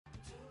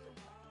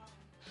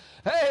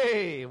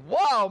Hey,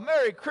 wow,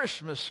 Merry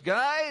Christmas,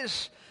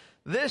 guys.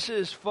 This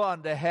is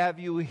fun to have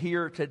you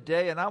here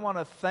today, and I want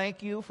to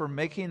thank you for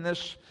making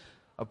this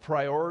a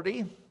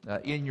priority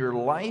in your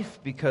life,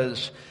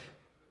 because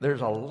there's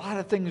a lot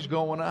of things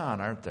going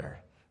on, aren't there?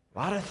 A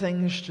lot of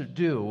things to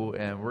do,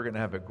 and we're going to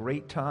have a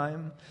great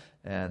time,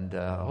 and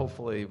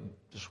hopefully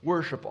just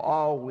worship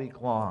all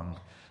week long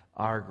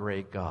our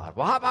great God.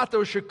 Well, how about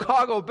those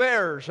Chicago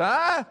Bears,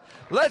 huh?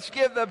 Let's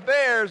give the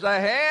Bears a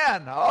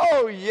hand.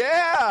 Oh,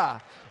 yeah.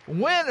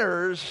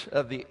 Winners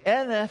of the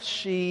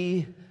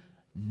NFC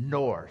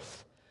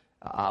North.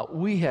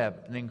 We have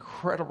an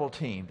incredible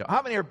team.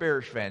 How many are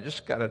Bears fans?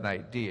 Just got an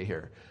idea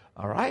here.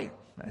 All right.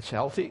 That's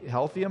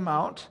healthy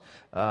amount.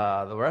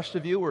 The rest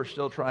of you are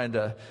still trying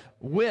to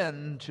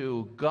win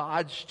to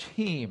God's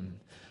team.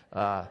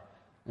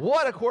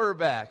 What a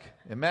quarterback.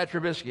 And Matt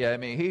Trubisky, I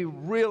mean, he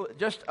really,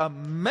 just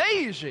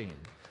amazing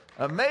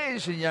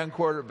young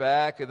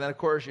quarterback. And then, of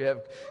course, you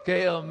have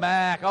Khalil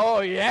Mack. Oh,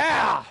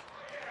 yeah.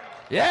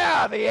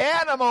 Yeah, the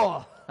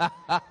animal.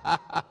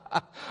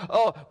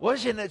 Oh,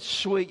 wasn't it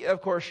sweet?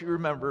 Of course, you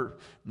remember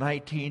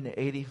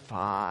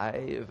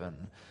 1985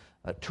 and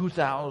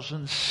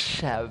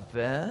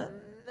 2007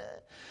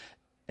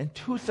 and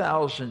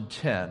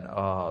 2010.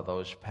 Oh,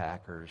 those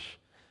Packers.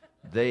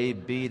 They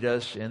beat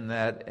us in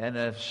that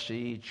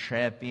NFC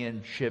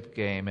championship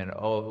game, and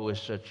oh, it was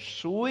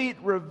such sweet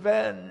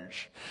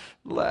revenge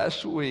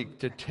last week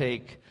to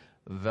take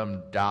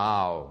them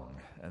down.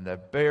 And the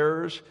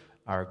Bears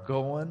are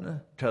going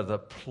to the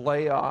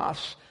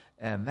playoffs,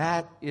 and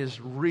that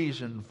is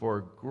reason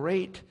for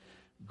great,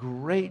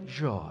 great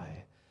joy.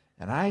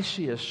 And I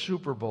see a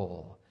Super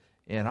Bowl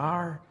in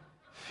our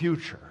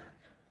future.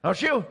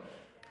 Don't you?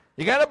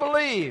 You got to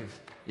believe.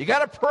 You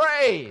got to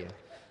pray.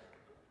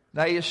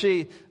 Now, you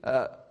see,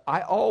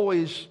 I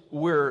always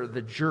wear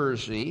the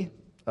jersey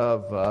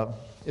of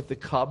if the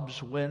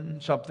Cubs win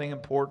something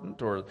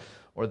important or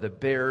the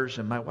Bears.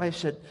 And my wife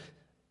said,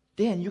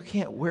 Dan, you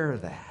can't wear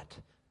that.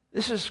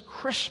 This is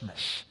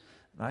Christmas.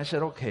 And I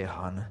said, okay,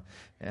 hon.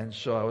 And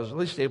so I was at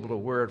least able to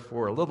wear it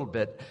for a little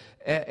bit.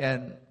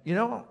 And you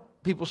know,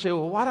 people say,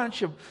 well, why don't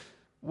you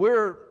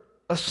wear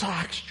a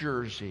Sox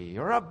jersey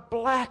or a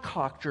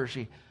Blackhawk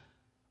jersey?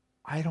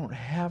 I don't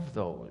have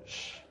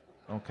those,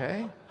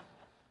 okay?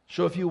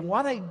 So if you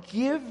want to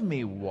give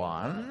me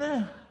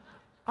one,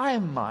 I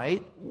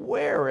might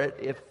wear it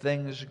if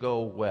things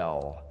go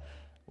well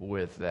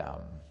with them.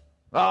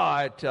 Oh,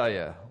 I tell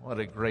you, what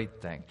a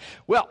great thing.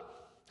 Well,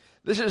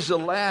 this is the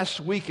last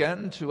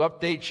weekend to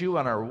update you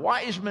on our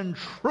Wiseman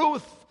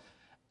Truth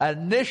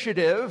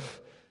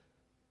Initiative.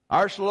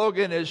 Our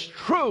slogan is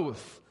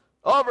truth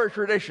over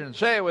tradition.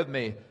 Say it with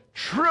me.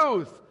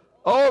 Truth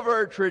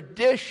over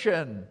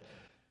tradition.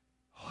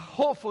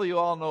 Hopefully you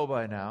all know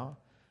by now,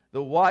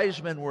 the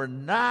wise men were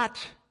not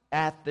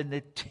at the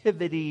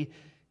nativity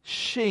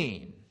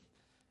scene.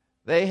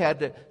 They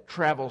had to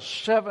travel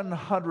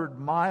 700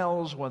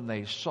 miles when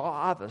they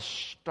saw the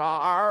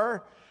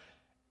star,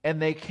 and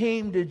they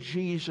came to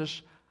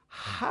Jesus'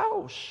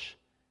 house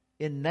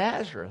in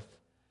Nazareth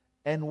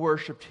and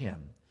worshiped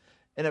him.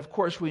 And of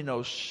course, we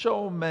know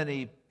so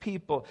many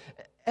people.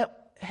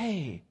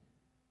 Hey,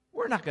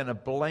 we're not going to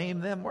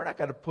blame them. We're not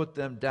going to put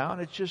them down.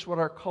 It's just what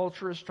our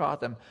culture has taught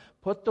them.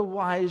 Put the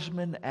wise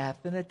men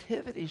at the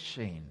nativity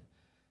scene.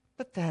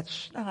 But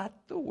that's not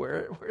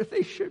where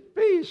they should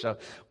be. So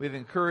we've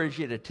encouraged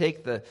you to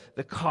take the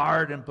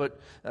card and put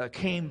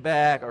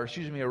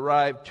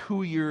arrived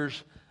 2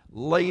 years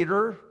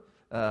later.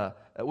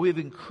 We've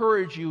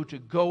encouraged you to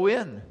go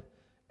in,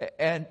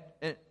 and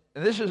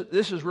this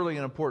is really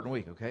an important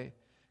week, okay?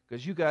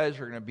 Because you guys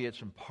are going to be at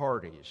some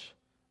parties,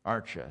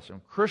 aren't you?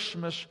 Some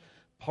Christmas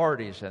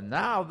parties, and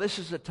now this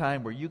is the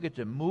time where you get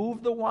to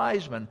move the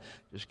wise men.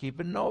 Just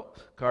keep a note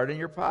card in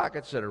your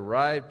pockets that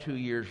arrived 2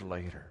 years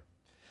later.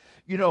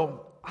 You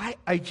know,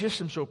 I just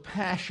am so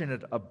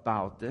passionate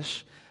about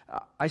this.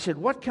 I said,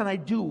 what can I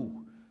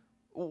do?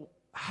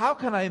 How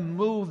can I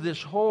move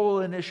this whole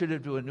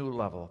initiative to a new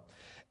level?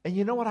 And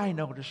you know what I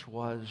noticed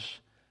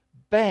was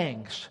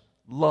banks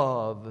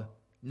love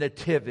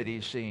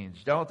nativity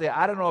scenes, don't they?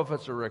 I don't know if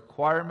it's a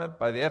requirement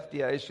by the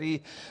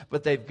FDIC,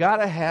 but they've got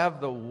to have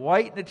the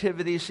white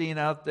nativity scene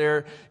out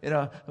there, you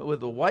know, with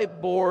the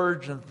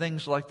whiteboards and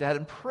things like that.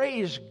 And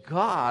praise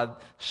God,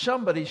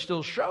 somebody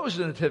still shows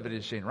the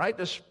nativity scene, right?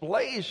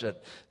 Displays it.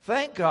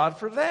 Thank God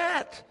for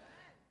that.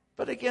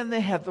 But again,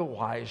 they have the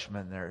wise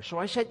men there. So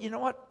I said, you know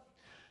what?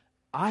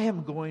 I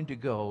am going to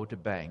go to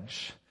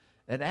banks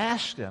and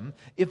ask them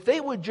if they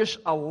would just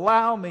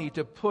allow me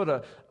to put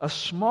a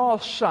small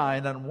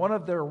sign on one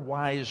of their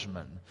wise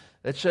men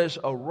that says,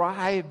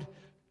 arrived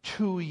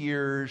 2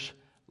 years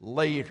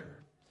later.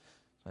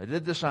 I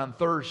did this on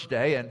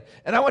Thursday, and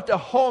I went to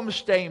Home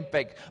State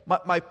Bank,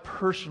 my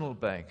personal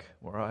bank,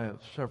 where I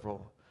have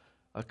several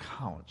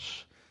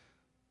accounts,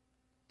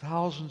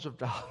 thousands of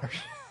dollars.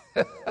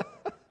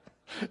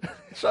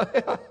 So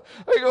I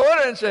go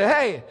in and say,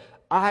 hey,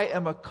 I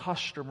am a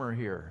customer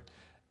here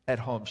at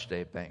Home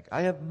State Bank.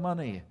 I have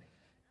money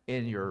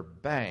in your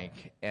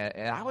bank.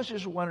 And I was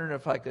just wondering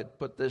if I could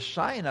put this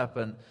sign up.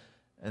 And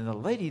the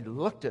lady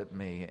looked at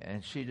me,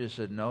 and she just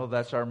said, no,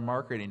 that's our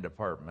marketing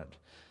department.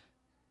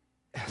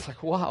 I was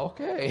like, wow,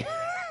 okay.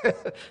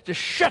 Just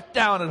shut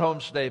down at Home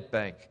State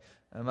Bank.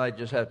 I might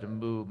just have to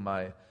move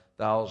my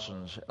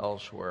thousands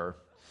elsewhere.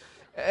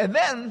 And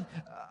then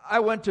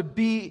I went to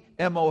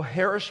BMO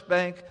Harris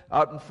Bank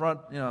out in front,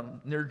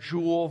 near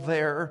Jewel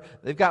there.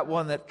 They've got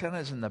one that kind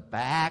of is in the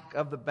back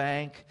of the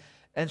bank.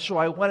 And so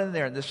I went in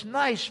there, and this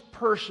nice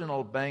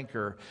personal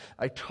banker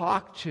I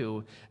talked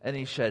to, and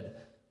he said,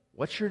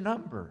 what's your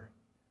number?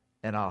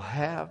 And I'll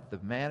have the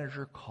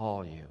manager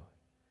call you.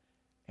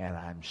 And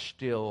I'm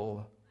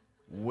still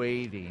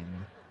waiting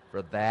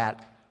for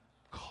that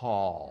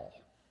call.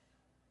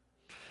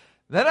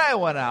 Then I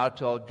went out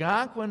to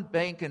Algonquin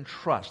Bank and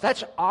Trust.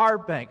 That's our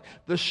bank,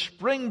 the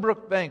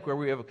Springbrook Bank, where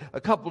we have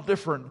a couple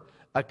different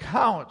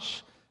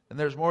accounts. And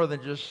there's more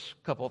than just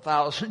a couple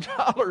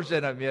 $1,000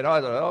 in them.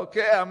 I thought,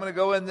 okay, I'm going to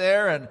go in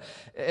there.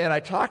 And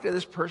I talked to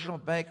this personal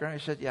banker, and I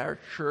said, yeah, our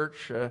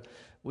church,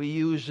 we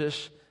use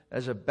this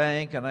as a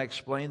bank. And I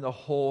explained the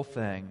whole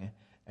thing.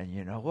 And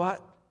you know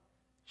what?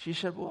 She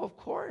said, well, of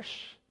course.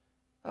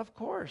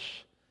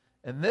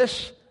 And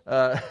this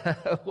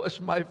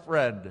was my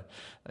friend.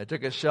 I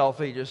took a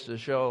selfie just to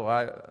show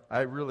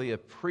I really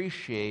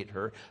appreciate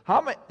her.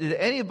 Did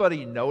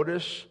anybody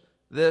notice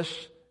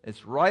this?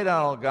 It's right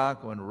on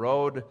Algonquin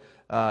Road.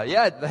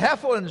 Yeah, the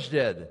Heflins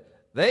did.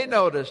 They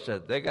noticed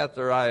it. They got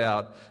their eye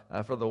out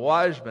for the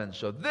Wiseman.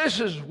 So this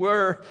is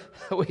where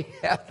we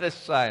have this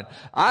sign.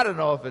 I don't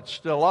know if it's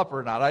still up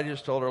or not. I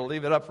just told her to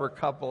leave it up for a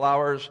couple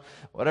hours,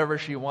 whatever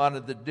she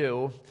wanted to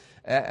do.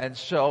 And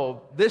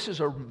so this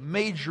is a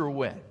major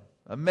win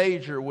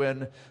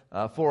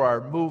for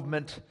our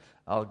movement,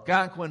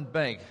 Algonquin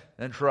Bank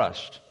and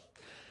Trust.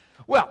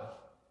 Well,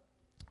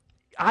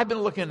 I've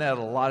been looking at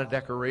a lot of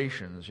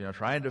decorations,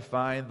 trying to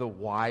find the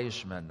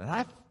Wiseman. And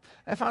I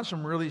found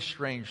some really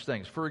strange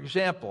things. For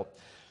example,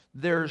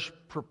 there's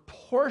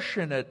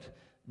proportionate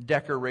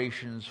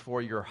decorations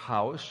for your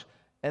house,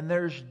 and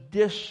there's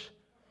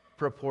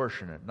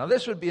disproportionate. Now,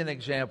 this would be an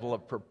example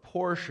of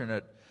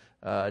proportionate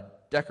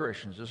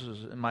decorations. This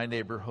is in my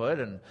neighborhood,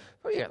 and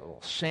you got a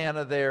little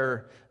Santa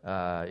there.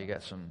 You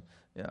got some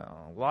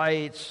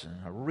lights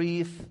and a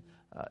wreath.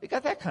 You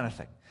got that kind of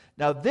thing.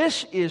 Now,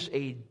 this is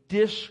a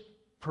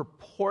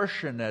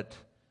disproportionate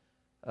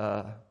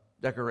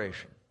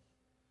decoration.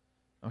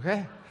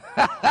 Okay?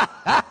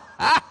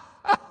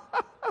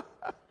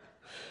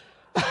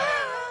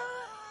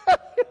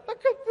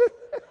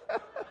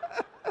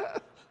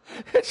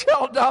 It's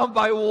held down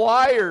by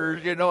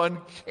wires, and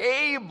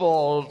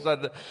cables.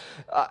 And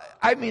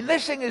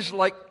this thing is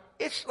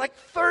it's like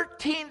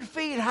 13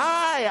 feet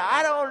high.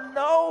 I don't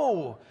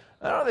know.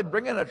 They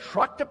bring in a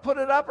truck to put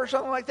it up or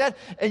something like that.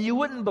 And you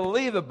wouldn't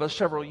believe it, but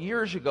several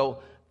years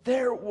ago,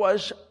 there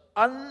was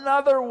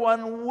another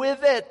one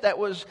with it that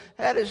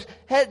had his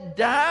head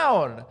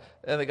down.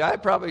 And the guy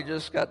probably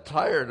just got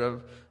tired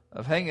of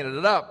hanging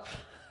it up.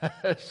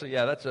 So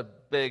yeah, that's a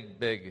big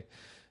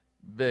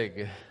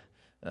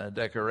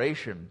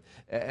decoration.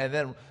 And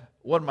then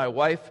one my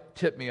wife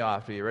tipped me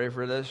off. Are you ready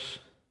for this?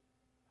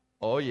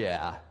 Oh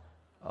yeah.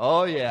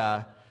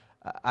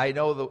 I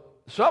know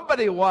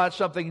somebody wants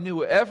something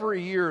new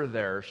every year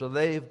there, so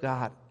they've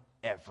got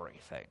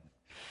everything.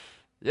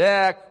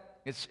 Yeah,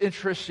 it's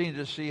interesting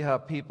to see how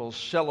people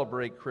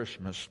celebrate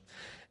Christmas.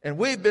 And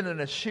we've been in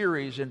a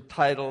series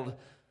entitled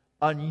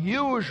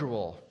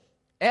Unusual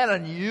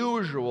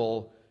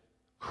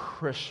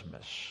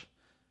Christmas.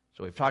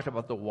 So we've talked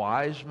about the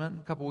wise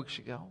men a couple weeks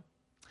ago.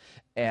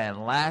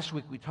 And last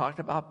week we talked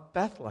about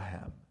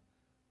Bethlehem.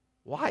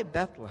 Why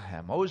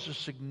Bethlehem? What was the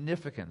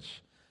significance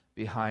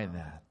behind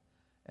that?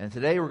 And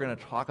today we're going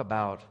to talk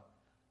about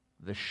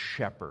the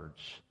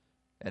shepherds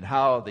and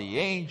how the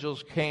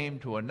angels came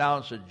to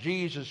announce that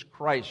Jesus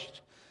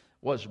Christ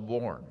was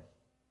born.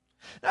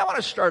 Now I want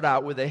to start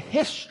out with a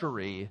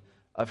history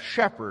of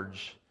shepherds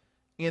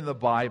in the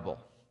Bible.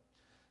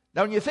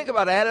 Now when you think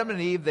about Adam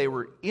and Eve, they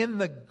were in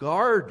the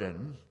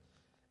garden.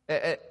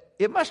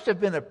 It must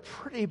have been a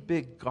pretty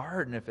big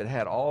garden if it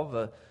had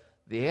all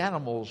the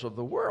animals of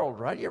the world,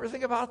 right? You ever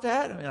think about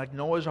that? Like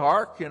Noah's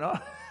Ark,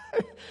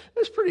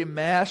 It's a pretty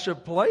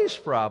massive place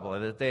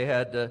probably that they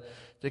had to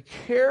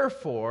care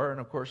for.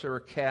 And of course they were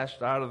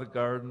cast out of the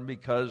garden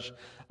because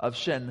of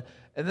sin.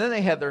 And then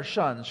they had their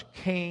sons,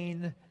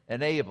 Cain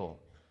and Abel.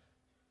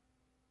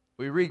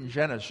 We read in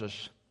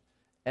Genesis,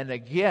 and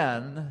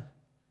again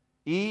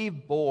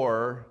Eve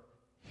bore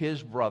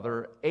his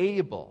brother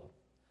Abel.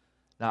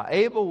 Now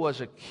Abel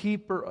was a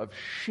keeper of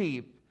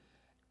sheep,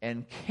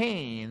 and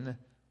Cain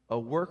a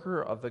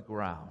worker of the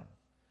ground.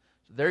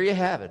 So there you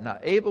have it. Now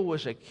Abel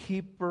was a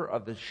keeper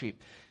of the sheep.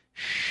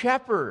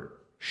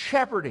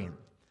 Shepherding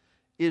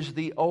is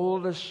the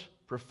oldest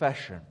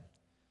profession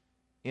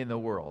in the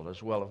world,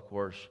 as well, of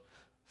course,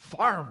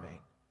 farming.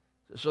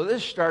 So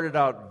this started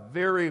out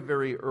very,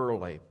 very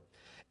early.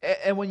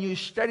 And when you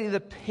study the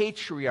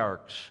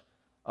patriarchs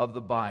of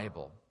the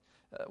Bible,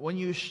 when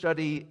you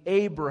study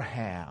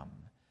Abraham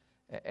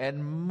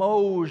and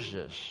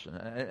Moses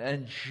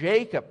and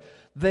Jacob,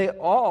 they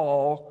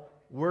all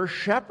were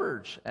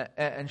shepherds.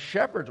 And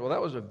shepherds, well,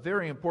 that was a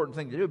very important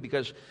thing to do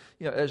because,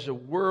 as the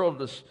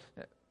world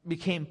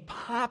became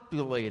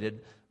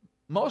populated,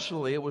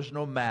 mostly it was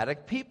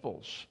nomadic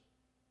peoples.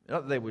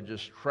 They would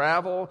just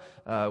travel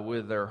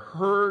with their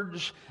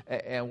herds,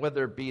 and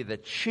whether it be the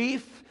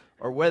chief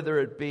or whether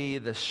it be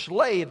the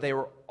slave, they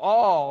were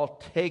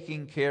all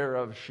taking care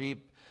of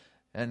sheep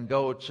and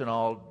goats and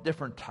all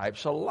different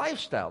types of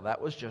lifestyle.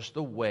 That was just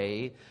the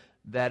way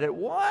that it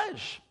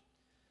was.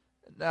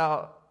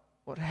 Now,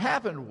 what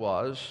happened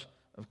was,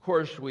 of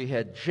course, we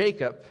had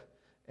Jacob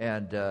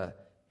and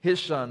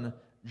his son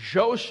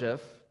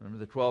Joseph.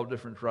 Remember the 12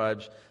 different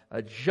tribes.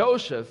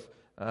 Joseph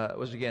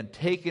was again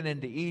taken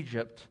into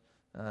Egypt,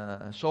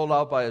 sold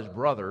out by his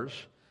brothers.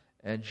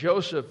 And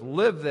Joseph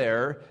lived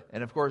there,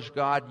 and of course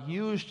God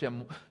used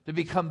him to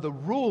become the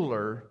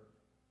ruler,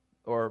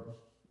 or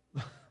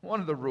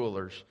one of the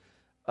rulers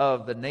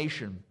of the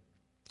nation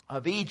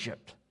of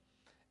Egypt.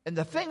 And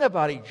the thing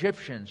about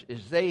Egyptians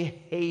is they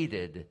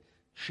hated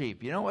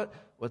sheep. You know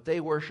what they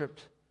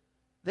worshipped?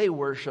 They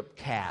worshipped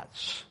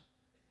cats.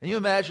 Can you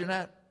imagine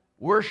that?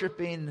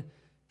 Worshiping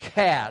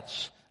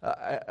cats.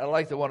 I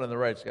like the one on the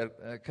right. It's got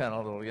kind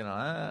of a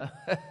little,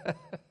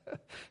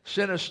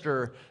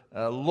 sinister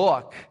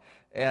look.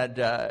 And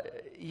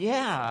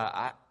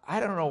I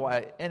don't know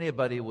why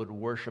anybody would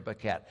worship a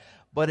cat.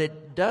 But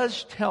it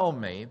does tell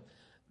me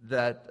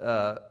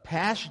that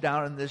passed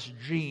down in this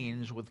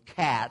genes with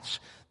cats,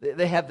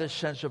 they have this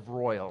sense of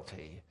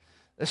royalty.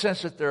 The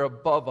sense that they're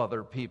above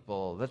other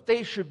people, that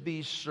they should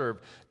be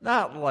served.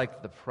 Not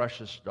like the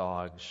precious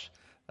dogs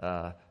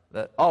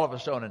that all of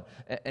us own.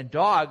 And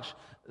dogs,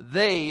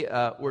 they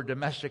were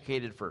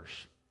domesticated first.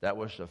 That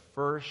was the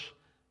first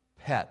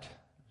pet.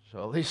 So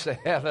at least they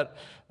have it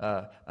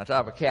on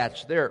top of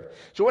cats there.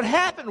 So what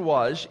happened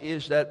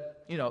is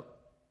that,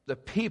 the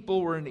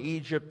people were in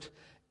Egypt,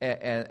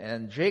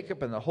 and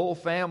Jacob and the whole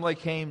family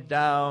came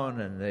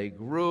down, and they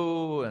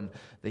grew, and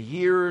the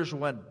years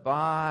went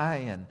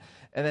by,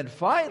 and then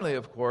finally,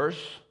 of course,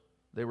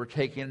 they were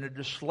taken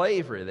into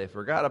slavery. They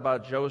forgot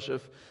about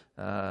Joseph,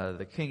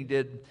 the king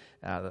did,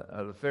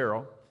 the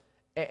Pharaoh.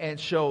 And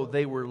so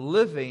they were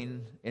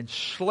living in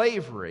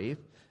slavery,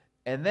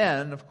 and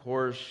then, of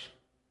course,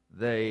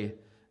 they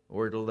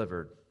were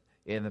delivered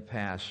in the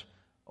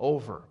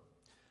Passover.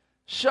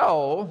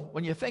 So,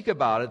 when you think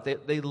about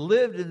it, they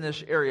lived in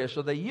this area,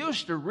 so they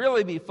used to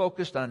really be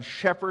focused on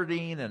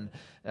shepherding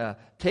and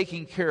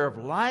taking care of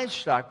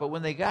livestock, but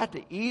when they got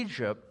to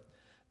Egypt,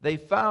 they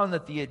found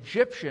that the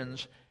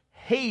Egyptians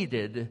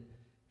hated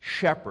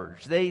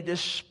shepherds. They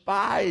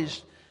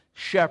despised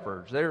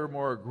shepherds. They were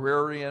more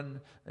agrarian,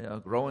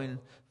 growing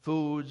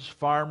foods,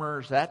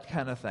 farmers, that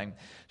kind of thing.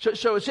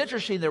 So it's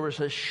interesting, there was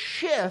a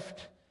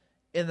shift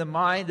in the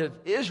mind of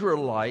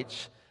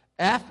Israelites.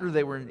 After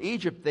they were in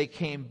Egypt, they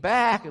came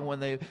back, and when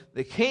they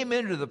came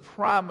into the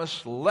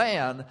promised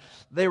land,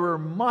 they were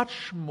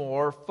much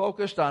more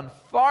focused on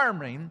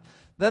farming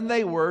than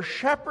they were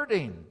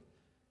shepherding.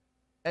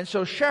 And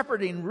so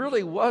shepherding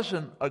really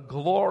wasn't a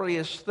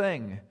glorious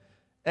thing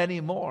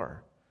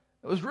anymore.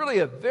 It was really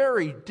a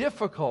very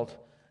difficult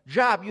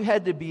job. You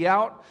had to be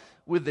out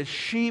with the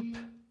sheep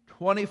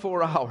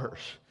 24 hours.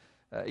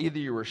 Either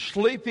you were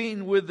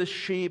sleeping with the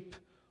sheep,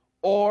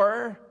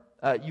 or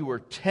you were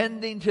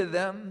tending to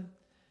them.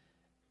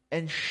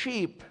 And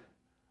sheep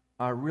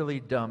are really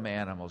dumb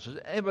animals. Has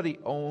anybody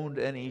owned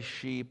any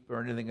sheep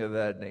or anything of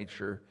that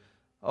nature?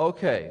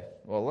 Okay,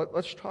 well,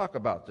 let's talk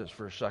about this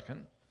for a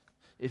second.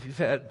 If you've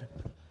had,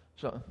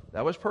 so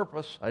that was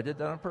purpose. I did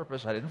that on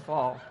purpose. I didn't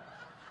fall.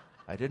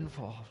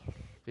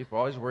 People are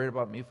always worried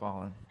about me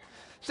falling.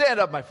 Stand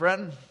up, my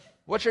friend.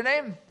 What's your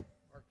name?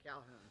 Mark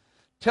Calhoun.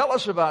 Tell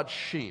us about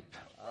sheep.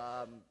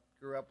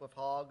 Grew up with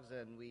hogs,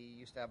 and we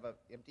used to have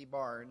empty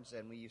barns,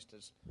 and we used to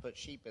put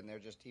sheep in there,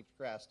 just heap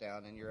grass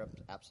down, and you're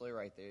absolutely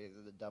right. They're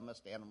the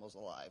dumbest animals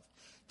alive.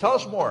 Tell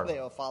us more. They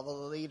will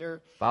follow the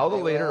leader.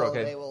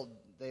 Okay.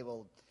 They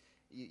will.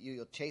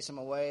 You'll chase them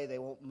away. They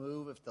won't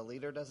move if the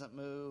leader doesn't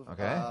move.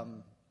 Okay.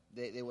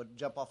 They would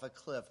jump off a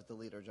cliff if the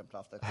leader jumped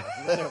off the cliff,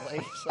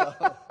 literally.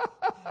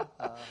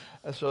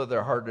 So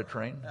they're hard to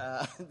train?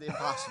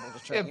 Impossible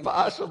to train.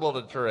 Impossible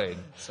to train.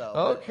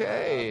 So,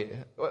 okay.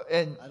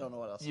 And I don't know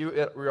what else.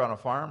 You were on a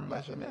farm?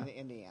 In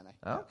Indiana.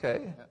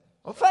 Okay.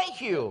 Well,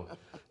 thank you.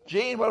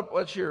 Gene,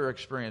 what's your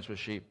experience with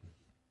sheep?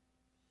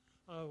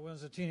 When I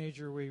was a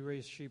teenager, we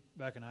raised sheep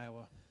back in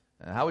Iowa.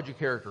 How would you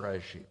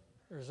characterize sheep?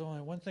 There's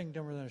only one thing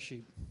dumber than a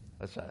sheep.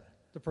 What's that?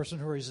 The person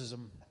who raises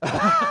them.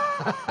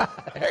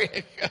 There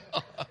you go.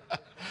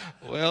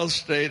 Well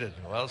stated.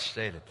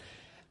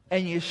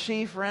 And you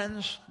see,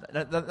 friends,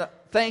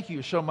 thank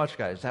you so much,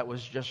 guys. That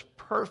was just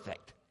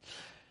perfect.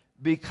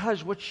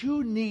 Because what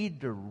you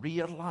need to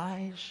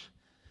realize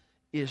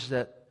is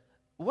that,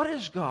 what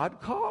does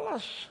God call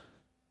us?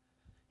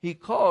 He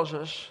calls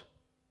us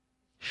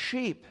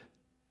sheep.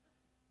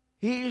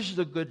 He's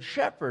the good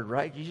shepherd,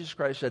 right? Jesus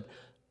Christ said,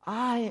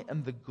 I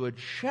am the good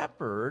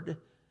shepherd.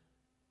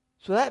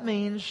 So that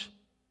means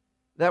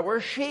that we're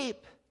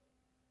sheep.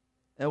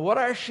 And what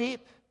are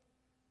sheep?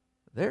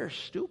 They're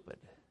stupid.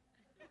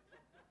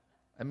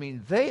 I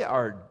mean, they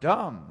are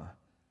dumb.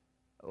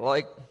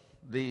 Like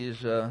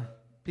these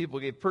people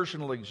gave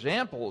personal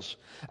examples.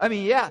 I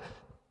mean, yeah,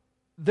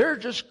 they're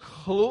just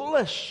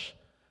clueless.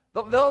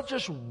 They'll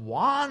just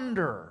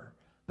wander.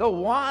 They'll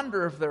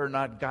wander if they're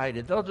not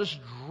guided. They'll just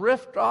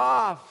drift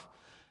off.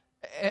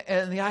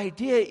 And the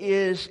idea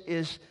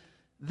is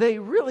they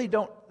really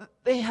don't,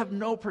 they have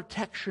no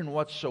protection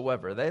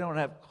whatsoever. They don't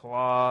have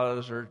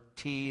claws or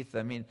teeth.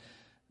 I mean,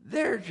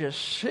 they're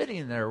just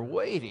sitting there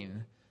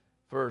waiting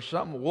for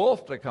some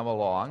wolf to come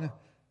along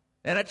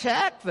and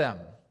attack them.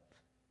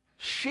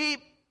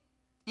 Sheep,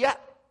 yeah,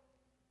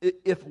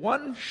 if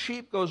one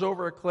sheep goes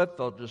over a cliff,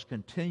 they'll just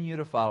continue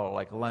to follow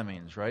like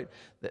lemmings, right?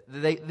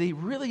 They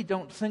really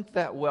don't think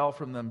that well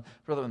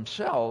for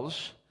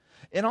themselves.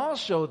 And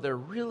also, they're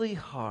really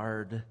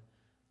hard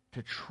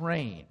to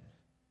train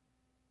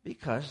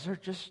because they're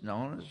just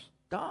known as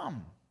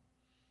dumb.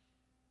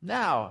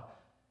 Now,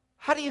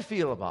 how do you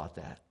feel about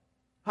that?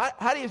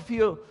 How do you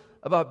feel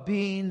about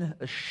being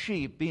a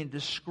sheep, being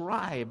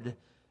described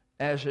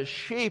as a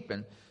sheep?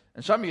 And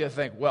some of you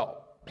think,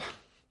 well,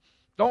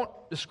 don't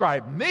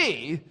describe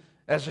me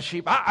as a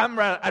sheep.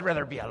 I'd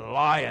rather be a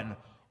lion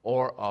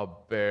or a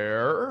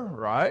bear,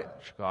 right?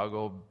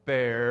 Chicago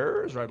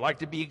Bears. Or I'd like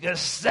to be a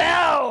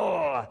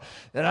gazelle.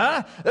 You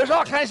know? There's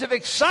all kinds of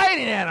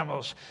exciting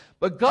animals.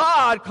 But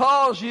God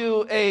calls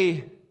you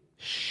a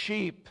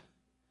sheep.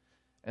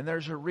 And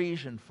there's a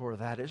reason for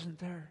that, isn't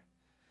there?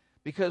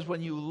 Because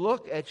when you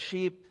look at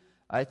sheep,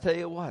 I tell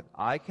you what,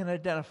 I can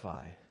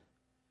identify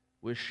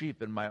with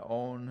sheep in my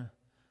own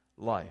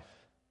life.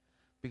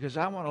 Because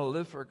I want to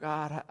live for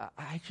God.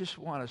 I just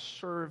want to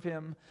serve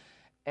Him.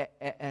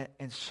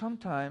 And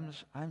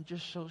sometimes I'm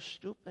just so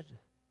stupid.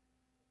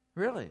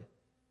 Really.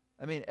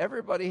 I mean,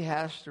 everybody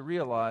has to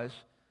realize,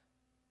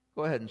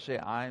 go ahead and say,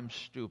 I'm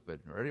stupid.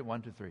 Ready?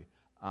 1, 2, 3.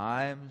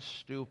 I'm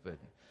stupid.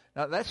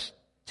 Now, that's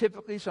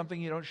typically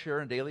something you don't share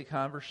in daily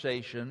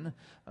conversation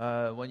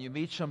when you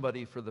meet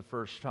somebody for the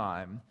first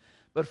time.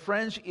 But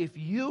friends, if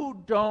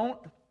you don't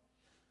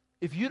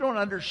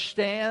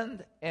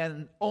understand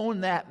and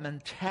own that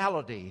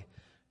mentality,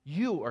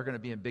 you are going to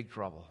be in big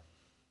trouble.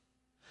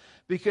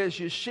 Because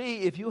you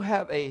see, if you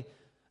have a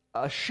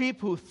sheep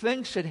who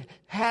thinks it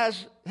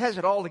has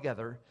it all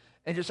together,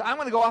 and just, I'm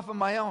going to go off on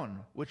my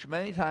own, which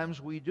many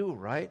times we do,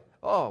 right?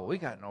 Oh, we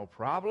got no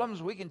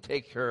problems. We can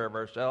take care of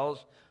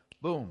ourselves.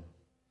 Boom.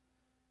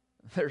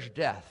 There's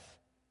death,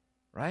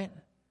 right?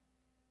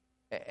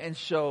 And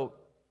so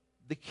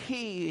the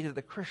key to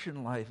the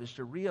Christian life is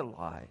to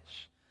realize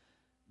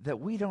that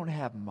we don't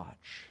have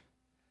much.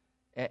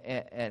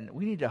 And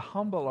we need to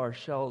humble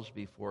ourselves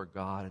before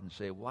God and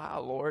say,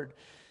 wow, Lord,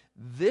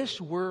 this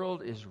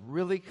world is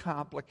really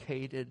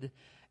complicated,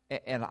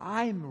 and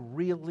I'm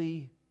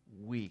really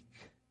weak.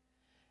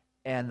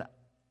 And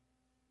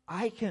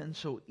I can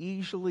so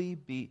easily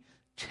be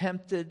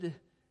tempted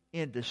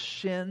into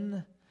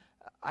sin.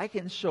 I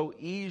can so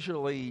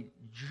easily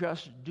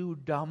just do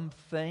dumb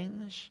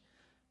things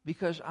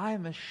because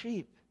I'm a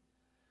sheep.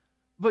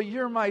 But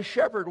you're my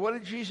shepherd. What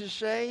did Jesus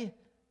say?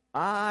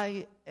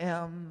 I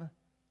am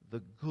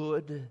the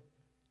good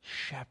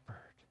shepherd.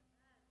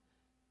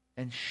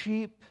 And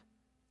sheep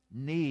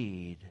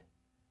need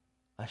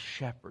a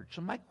shepherd.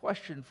 So my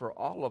question for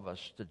all of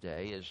us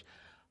today is,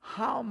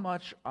 how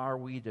much are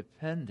we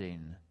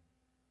depending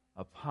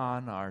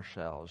upon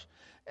ourselves?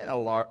 In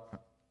a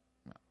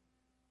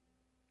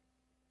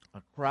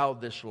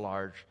crowd this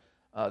large,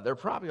 there are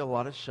probably a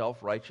lot of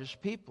self-righteous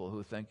people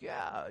who think,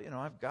 yeah,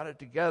 I've got it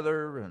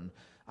together, and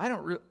I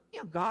don't really,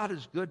 God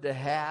is good to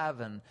have,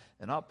 and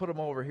I'll put him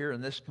over here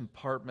in this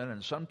compartment,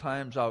 and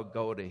sometimes I'll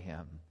go to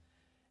him.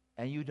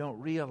 And you don't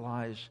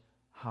realize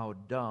how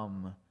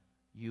dumb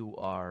you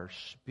are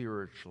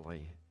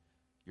spiritually.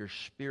 Your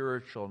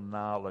spiritual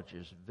knowledge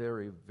is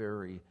very,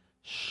 very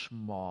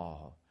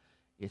small.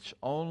 It's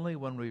only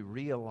when we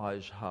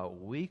realize how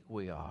weak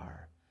we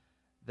are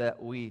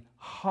that we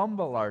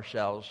humble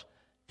ourselves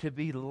to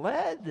be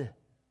led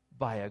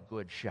by a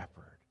good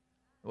shepherd.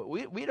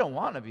 We don't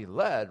want to be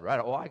led, right?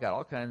 Oh, I got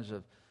all kinds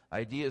of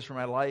ideas for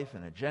my life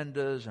and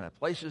agendas and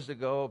places to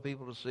go,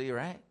 people to see,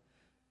 right?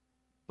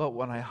 But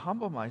when I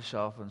humble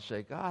myself and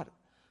say, God,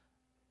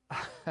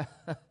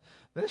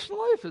 this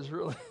life is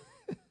really,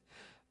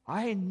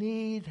 I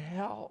need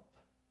help.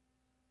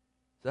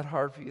 Is that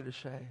hard for you to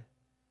say?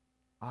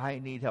 I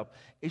need help.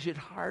 Is it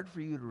hard for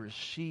you to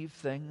receive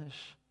things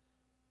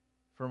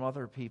from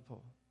other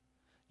people?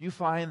 Do you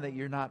find that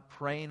you're not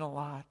praying a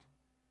lot?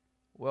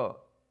 Well,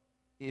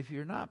 if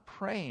you're not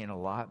praying a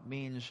lot,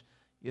 means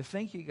you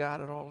think you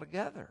got it all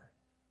together.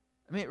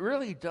 I mean, it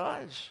really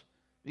does.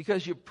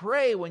 Because you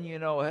pray when you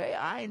know, hey,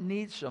 I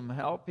need some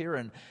help here.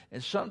 And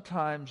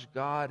sometimes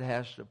God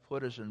has to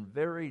put us in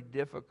very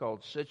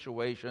difficult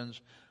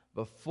situations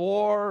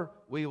before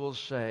we will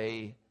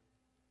say,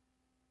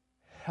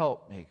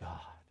 help me, God.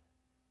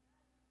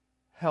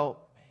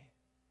 Help me.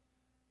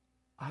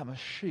 I'm a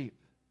sheep.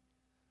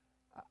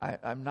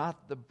 I'm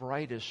not the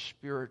brightest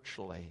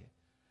spiritually.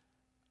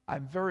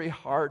 I'm very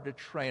hard to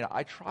train.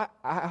 I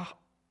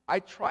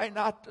try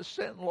not to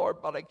sin, Lord,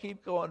 but I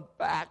keep going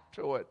back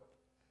to it.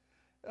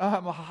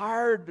 I'm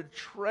hard to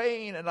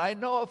train, and I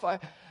know if I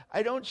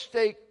don't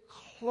stay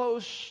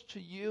close to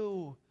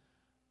you,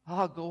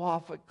 I'll go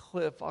off a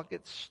cliff. I'll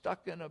get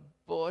stuck in a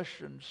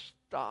bush and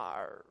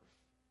starve.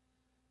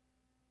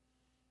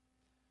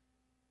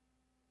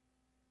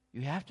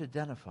 You have to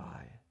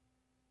identify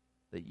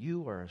that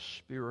you are a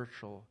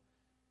spiritual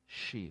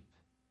sheep.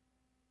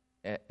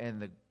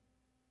 And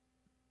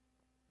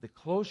the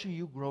closer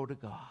you grow to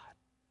God,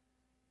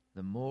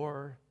 the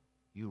more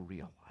you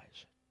realize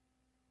it.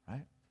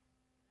 Right?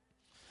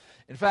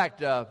 In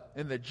fact,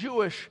 in the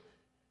Jewish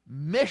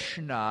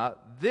Mishnah,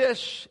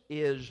 this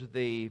is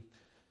the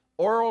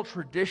oral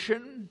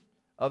tradition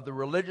of the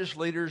religious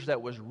leaders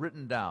that was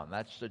written down.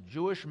 That's the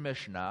Jewish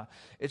Mishnah.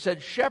 It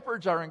said,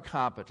 shepherds are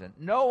incompetent.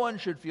 No one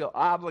should feel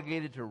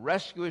obligated to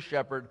rescue a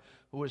shepherd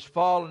who has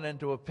fallen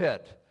into a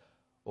pit.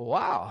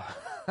 Wow.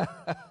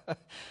 The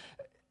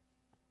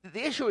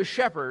issue with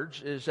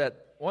shepherds is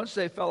that once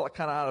they fell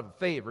kind of out of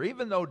favor,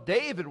 even though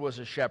David was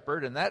a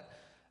shepherd, and that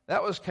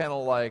was kind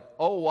of like,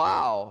 oh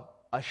wow,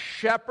 a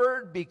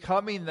shepherd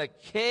becoming the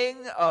king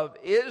of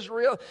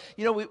Israel.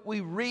 You know,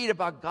 we read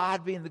about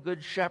God being the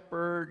good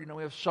shepherd. You know,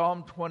 we have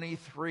Psalm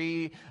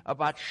 23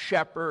 about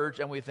shepherds,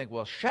 and we think,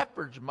 well,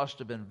 shepherds must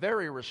have been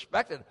very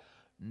respected.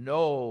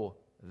 No,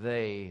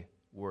 they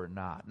were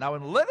not. Now,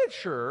 in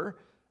literature,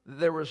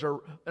 there was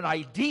an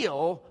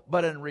ideal,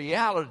 but in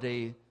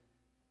reality,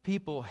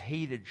 people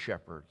hated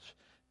shepherds.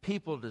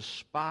 People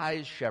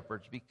despised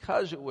shepherds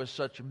because it was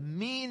such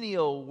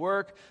menial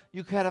work.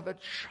 You could have a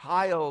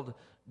child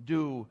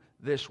do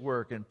this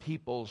work in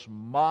people's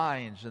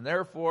minds, and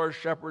therefore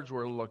shepherds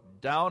were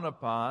looked down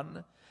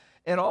upon.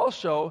 And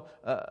also,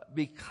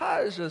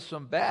 because of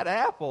some bad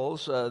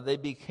apples, they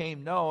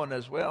became known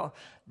as, well,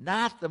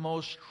 not the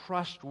most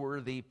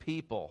trustworthy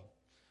people.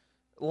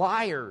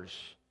 Liars,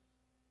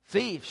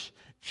 thieves,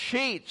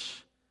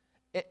 cheats.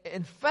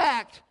 In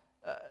fact,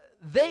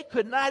 they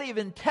could not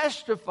even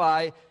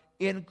testify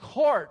in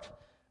court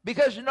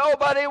because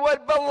nobody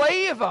would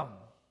believe them.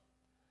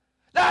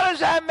 Now, does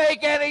that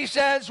make any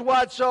sense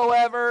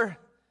whatsoever?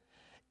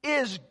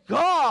 Is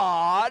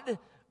God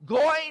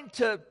going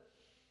to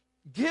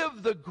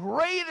give the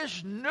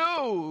greatest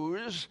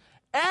news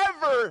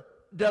ever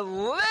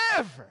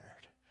delivered?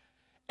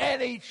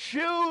 And he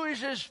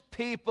chooses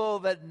people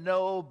that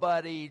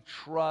nobody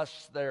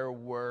trusts their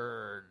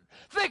word.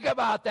 Think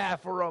about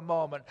that for a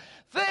moment.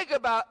 Think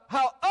about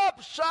how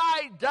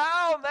upside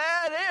down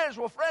that is.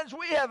 Well, friends,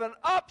 we have an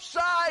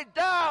upside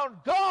down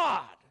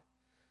God.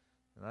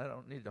 And I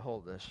don't need to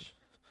hold this.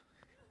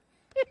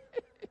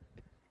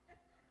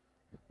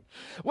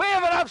 We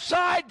have an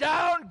upside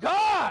down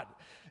God.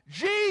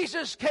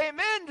 Jesus came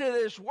into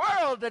this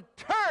world to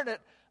turn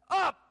it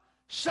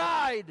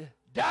upside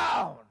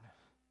down.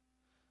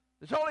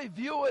 Let's only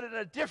view it in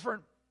a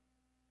different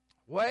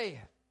way.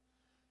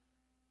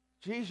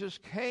 Jesus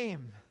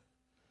came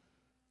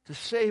to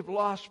save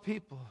lost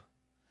people.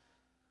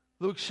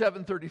 Luke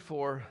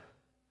 7:34.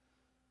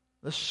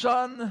 The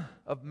Son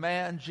of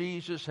Man,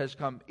 Jesus, has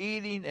come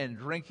eating and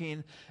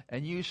drinking,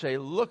 and you say,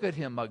 look at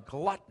him, a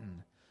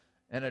glutton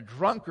and a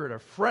drunkard, a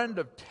friend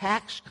of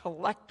tax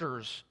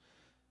collectors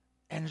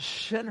and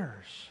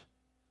sinners.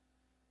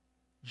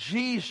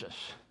 Jesus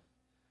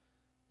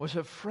was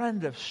a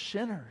friend of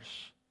sinners.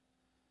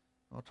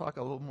 I'll talk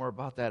a little more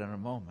about that in a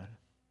moment.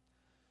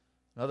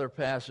 Another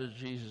passage,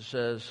 Jesus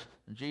says,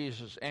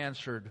 Jesus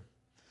answered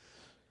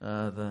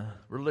the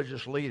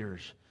religious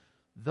leaders,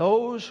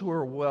 those who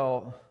are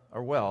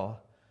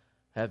well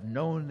have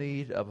no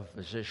need of a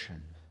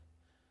physician,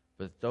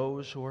 but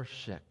those who are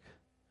sick.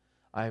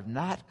 I have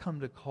not come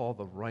to call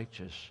the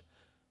righteous,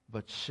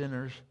 but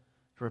sinners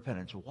to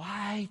repentance.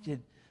 Why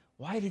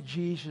did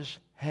Jesus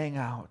hang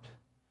out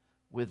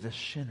with the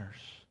sinners?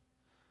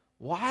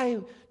 Why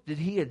did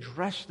he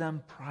address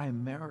them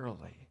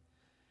primarily?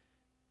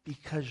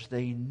 Because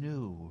they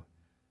knew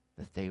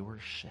that they were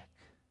sick.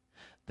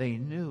 They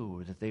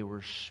knew that they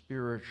were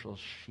spiritual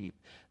sheep.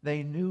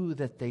 They knew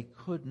that they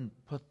couldn't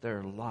put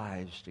their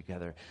lives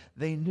together.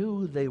 They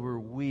knew they were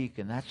weak,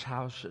 and that's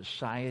how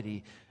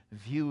society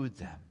viewed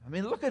them. I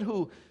mean, look at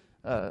who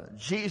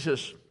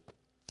Jesus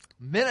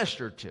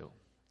ministered to.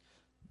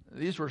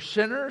 These were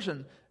sinners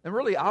and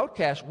really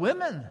outcast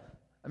women.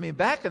 I mean,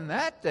 back in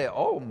that day,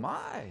 oh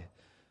my.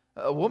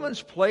 A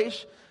woman's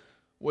place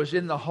was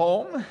in the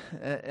home,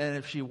 and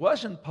if she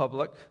wasn't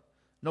public,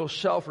 no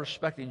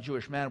self-respecting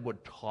Jewish man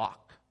would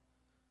talk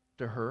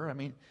to her. I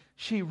mean,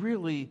 she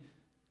really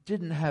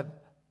didn't have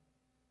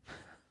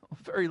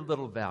very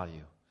little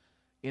value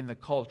in the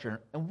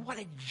culture. And what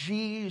did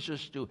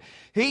Jesus do?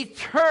 He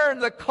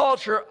turned the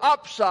culture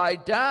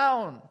upside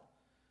down.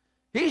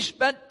 He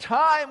spent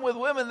time with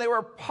women. They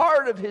were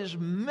part of his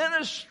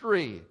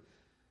ministry.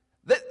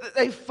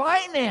 They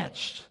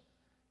financed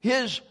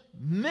his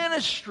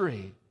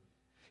ministry.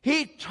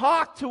 He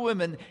talked to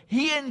women.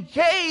 He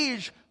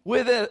engaged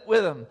with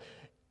them.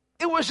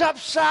 It was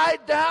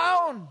upside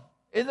down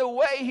in the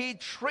way he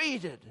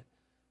treated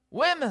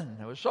women.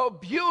 It was so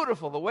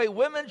beautiful, the way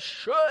women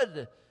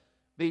should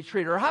be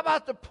treated. Or how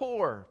about the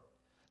poor?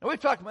 And we've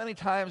talked many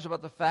times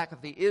about the fact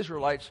that the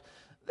Israelites,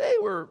 they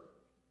were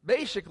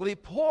basically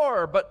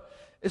poor, but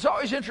it's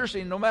always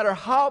interesting, no matter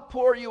how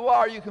poor you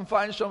are, you can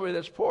find somebody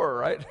that's poorer,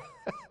 right?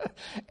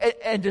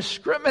 and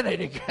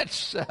discriminate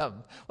against them.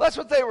 Well, that's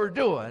what they were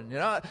doing,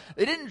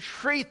 They didn't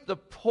treat the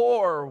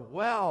poor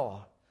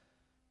well.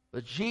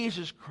 But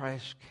Jesus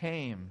Christ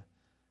came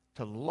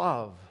to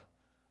love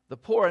the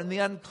poor and the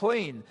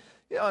unclean.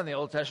 In the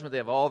Old Testament, they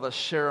have all the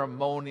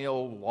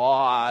ceremonial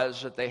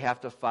laws that they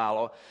have to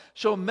follow.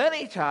 So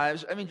many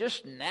times,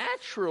 just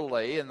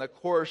naturally in the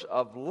course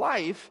of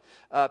life,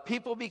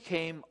 people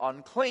became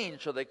unclean,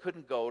 so they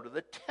couldn't go to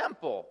the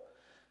temple.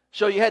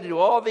 So you had to do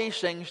all these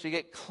things to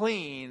get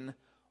clean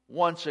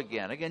once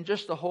again. Again,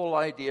 just the whole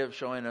idea of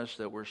showing us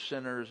that we're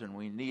sinners and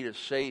we need a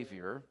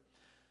Savior.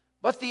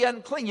 But the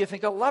unclean, you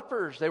think of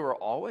lepers, they were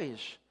always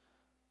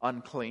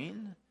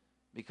unclean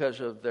because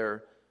of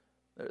their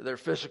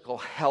physical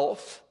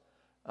health.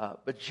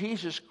 But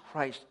Jesus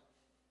Christ,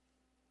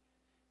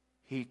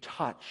 he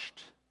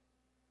touched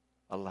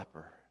a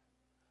leper.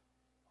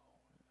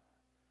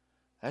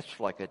 That's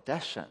like a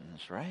death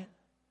sentence, right?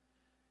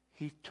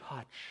 He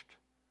touched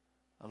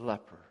a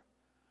leper.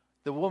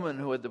 The woman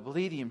who had the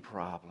bleeding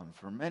problem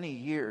for many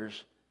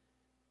years,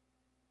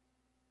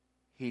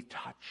 he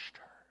touched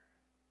her.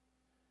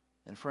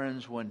 And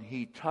friends, when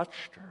he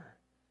touched her,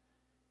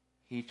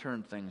 he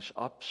turned things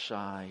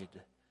upside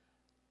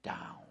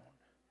down.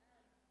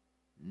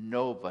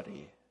 No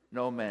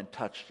man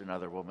touched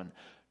another woman.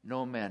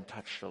 No man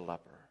touched a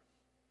leper.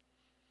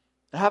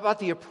 And how about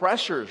the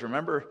oppressors?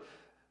 Remember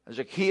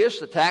Zacchaeus,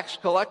 the tax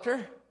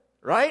collector,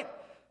 right?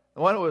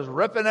 The one who was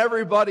ripping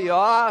everybody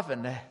off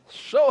and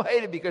so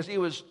hated because he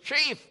was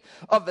chief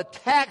of the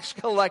tax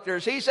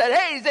collectors. He said,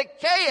 "Hey,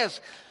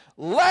 Zacchaeus,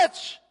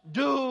 let's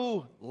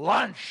do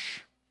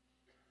lunch.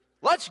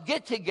 Let's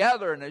get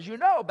together." And as you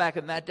know, back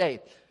in that day,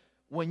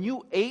 when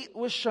you ate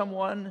with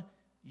someone,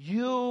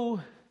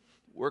 you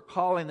were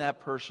calling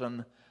that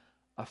person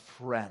a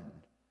friend.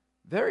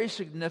 Very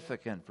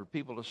significant for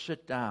people to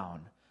sit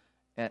down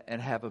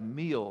and have a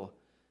meal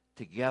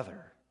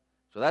together.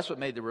 So that's what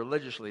made the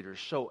religious leaders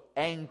so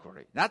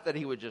angry. Not that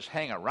he would just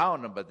hang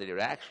around them, but that he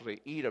would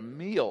actually eat a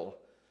meal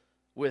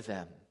with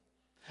them.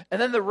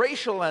 And then the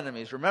racial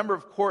enemies. Remember,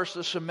 of course,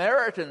 the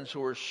Samaritans, who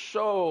were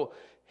so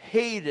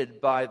hated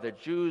by the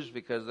Jews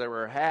because they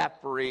were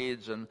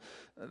half-breeds and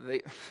they,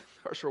 of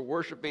course, were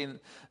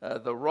worshiping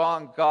the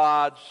wrong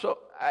God. So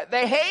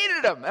they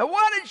hated him. And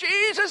what did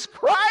Jesus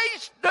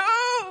Christ do?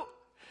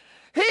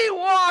 He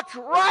walked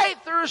right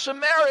through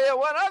Samaria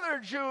when other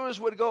Jews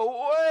would go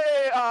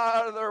way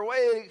out of their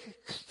way,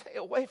 stay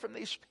away from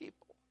these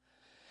people.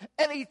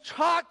 And he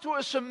talked to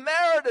a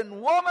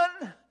Samaritan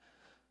woman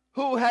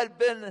who had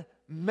been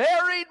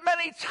married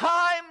many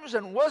times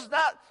and was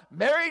not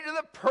married to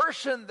the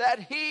person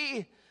that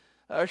she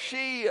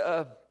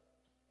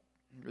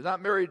was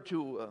not married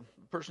to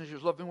the person she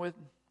was living with.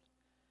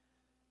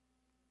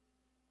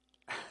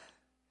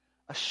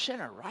 A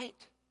sinner, right?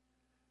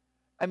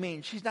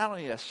 She's not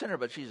only a sinner,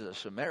 but she's a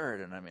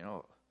Samaritan.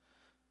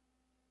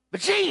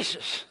 But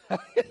Jesus,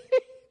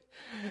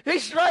 he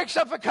strikes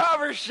up a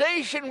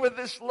conversation with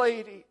this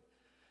lady.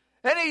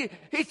 And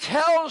he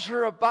tells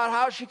her about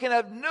how she can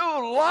have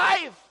new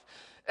life.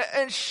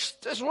 And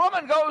this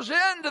woman goes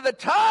into the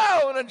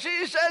town and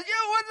she says,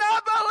 "You would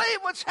not believe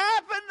what's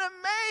happened to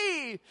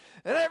me."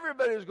 And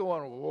everybody's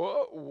going,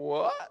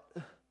 What?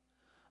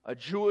 A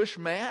Jewish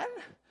man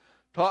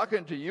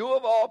talking to you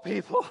of all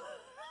people?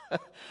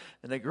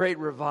 And a great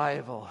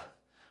revival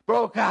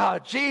broke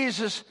out.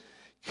 Jesus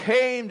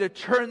came to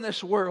turn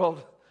this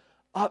world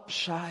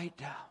upside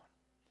down.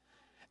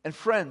 And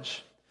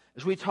friends,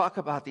 as we talk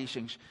about these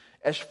things,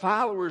 as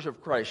followers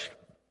of Christ,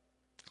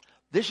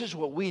 this is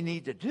what we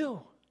need to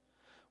do.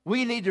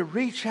 We need to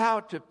reach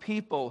out to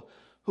people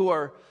who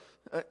are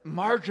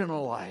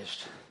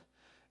marginalized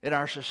in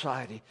our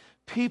society,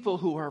 people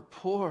who are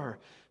poor,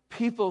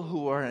 people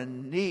who are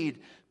in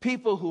need,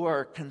 people who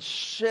are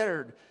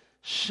considered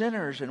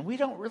sinners, and we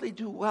don't really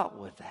do well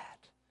with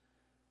that.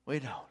 We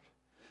don't.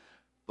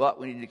 But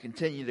we need to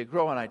continue to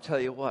grow, and I tell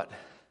you what,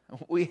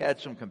 we had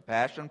some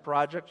compassion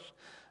projects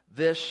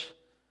this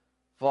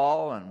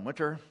fall and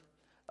winter,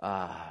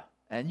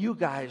 and you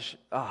guys,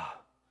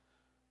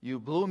 you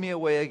blew me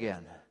away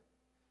again.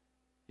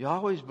 You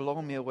always blow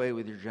me away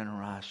with your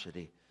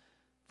generosity.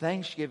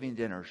 Thanksgiving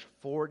dinners,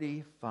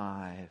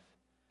 45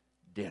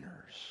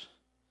 dinners,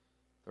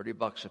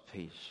 $30 a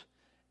piece.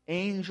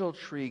 Angel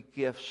tree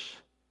gifts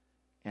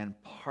and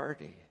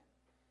party,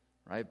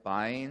 right?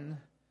 Buying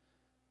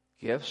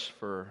gifts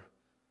for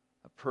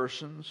a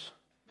person's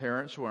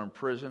parents who are in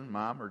prison,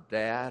 mom or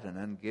dad, and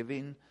then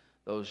giving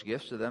those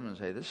gifts to them and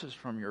say, "This is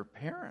from your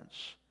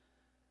parents."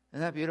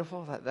 Isn't that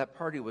beautiful? That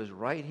party was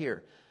right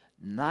here.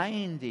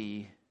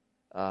 90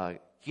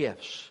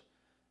 gifts,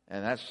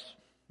 and that's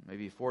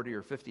maybe $40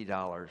 or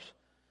 $50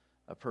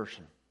 a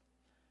person.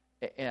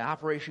 In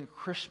Operation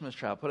Christmas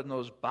Child, put in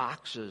those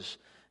boxes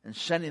and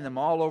sending them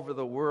all over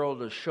the world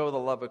to show the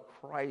love of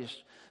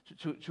Christ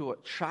to a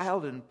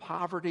child in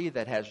poverty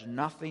that has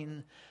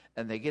nothing,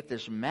 and they get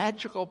this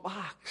magical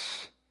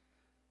box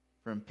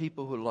from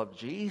people who love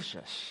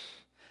Jesus.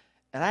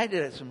 And I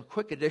did some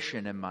quick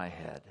addition in my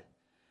head.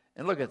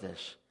 And look at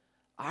this.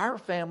 Our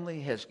family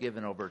has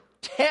given over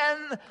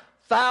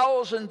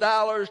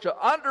 $10,000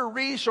 to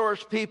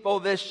under-resourced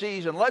people this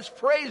season. Let's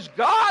praise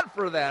God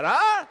for that,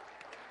 huh?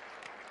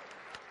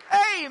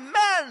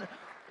 Amen.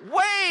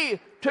 Way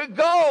to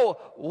go.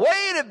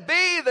 Way to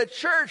be the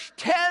church.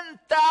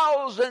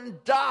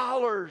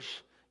 $10,000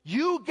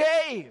 you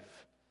gave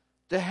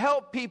to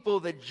help people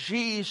that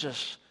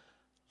Jesus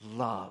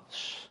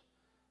loves.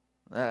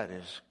 That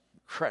is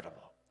incredible.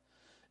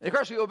 And of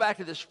course, we go back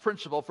to this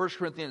principle, 1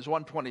 Corinthians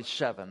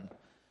 1:27.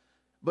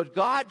 But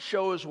God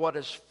shows what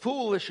is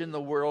foolish in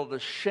the world to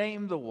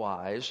shame the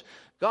wise.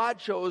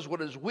 God shows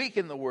what is weak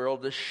in the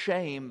world to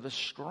shame the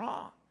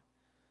strong.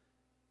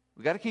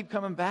 We've got to keep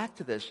coming back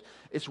to this.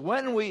 It's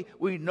when we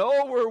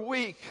know we're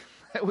weak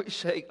that we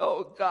say,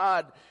 oh,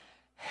 God,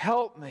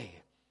 help me.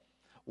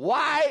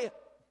 Why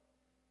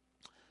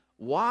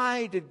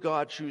did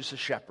God choose the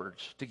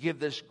shepherds to give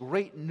this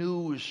great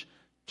news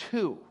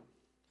to?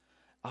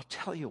 I'll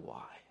tell you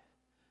why.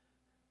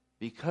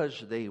 Because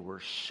they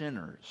were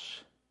sinners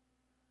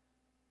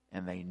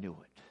and they knew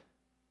it.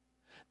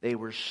 They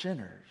were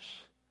sinners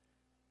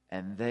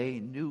and they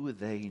knew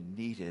they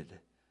needed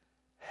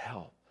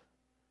help.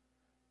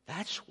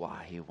 That's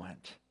why he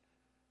went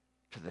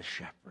to the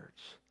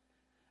shepherds.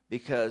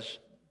 Because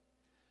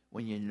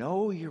when you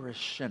know you're a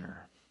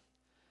sinner,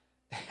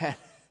 and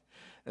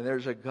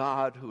there's a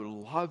God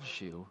who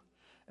loves you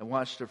and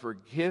wants to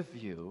forgive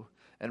you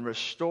and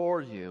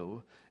restore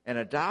you and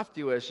adopt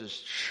you as his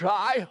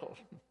child,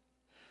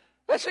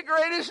 that's the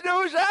greatest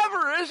news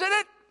ever, isn't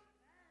it?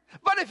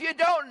 But if you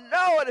don't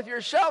know it, if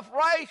you're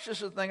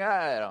self-righteous and think,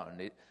 I don't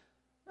need,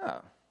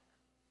 no.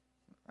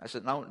 I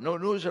said, no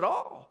news at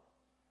all.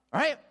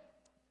 Right?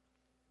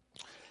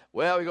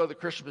 Well, we go to the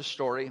Christmas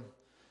story.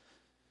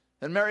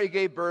 And Mary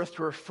gave birth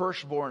to her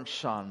firstborn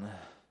son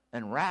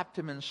and wrapped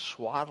him in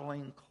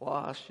swaddling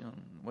cloths, the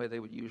way they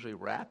would usually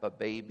wrap a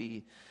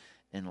baby,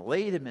 and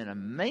laid him in a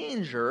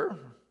manger.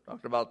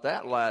 Talked about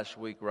that last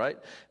week, right?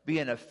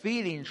 Being a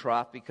feeding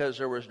trough because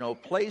there was no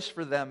place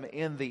for them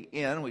in the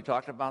inn. We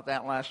talked about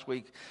that last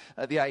week.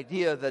 The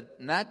idea that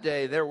in that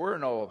day there were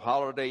no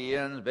holiday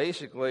inns.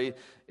 Basically,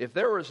 if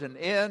there was an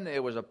inn,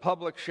 it was a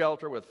public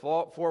shelter with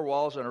four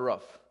walls and a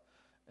roof.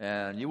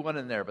 And you went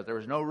in there, but there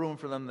was no room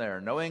for them there.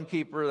 No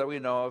innkeeper that we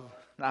know of,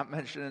 not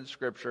mentioned in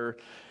Scripture.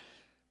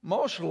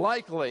 Most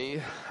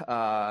likely,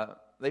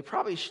 they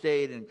probably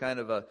stayed in kind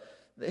of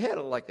they had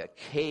like a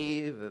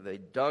cave. They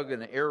dug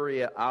an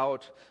area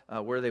out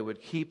where they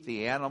would keep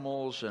the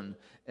animals. And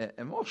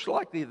most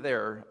likely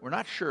there, we're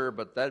not sure,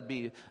 but that'd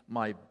be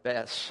my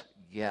best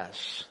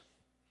guess.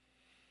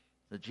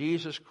 That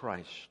Jesus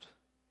Christ,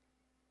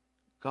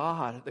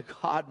 God, the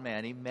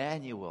God-man,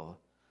 Emmanuel,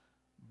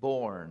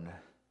 born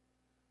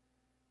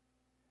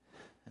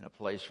in a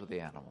place for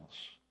the animals.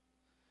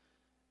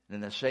 And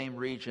in the same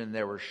region,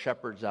 there were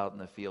shepherds out in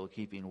the field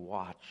keeping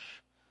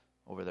watch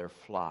over their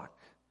flock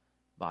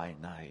by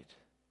night.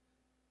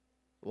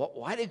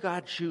 Why did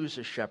God choose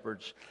the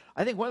shepherds?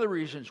 I think one of the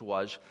reasons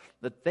was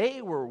that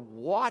they were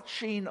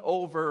watching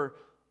over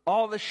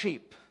all the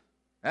sheep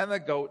and the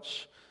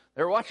goats.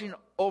 They were watching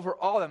over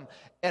all of them.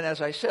 And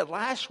as I said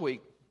last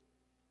week,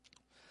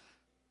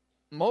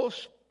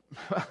 most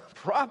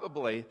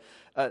probably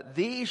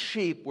these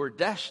sheep were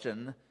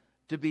destined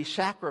to be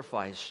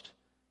sacrificed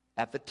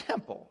at the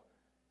temple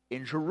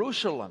in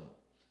Jerusalem.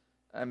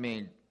 I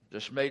mean,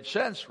 just made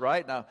sense,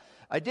 right? Now,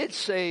 I did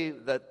say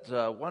that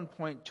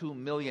 1.2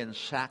 million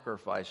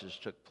sacrifices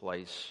took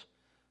place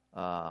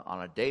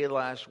on a day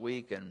last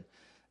week, and,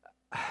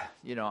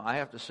 I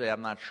have to say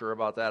I'm not sure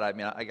about that. I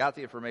mean, I got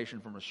the information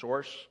from a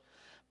source,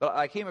 but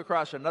I came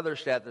across another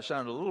stat that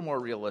sounded a little more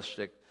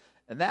realistic,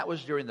 and that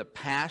was during the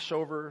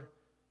Passover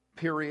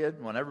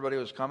period when everybody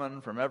was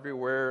coming from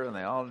everywhere and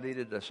they all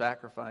needed a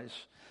sacrifice.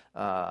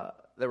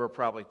 There were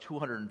probably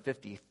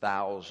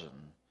 250,000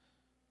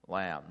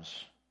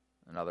 lambs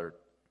and other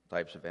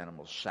types of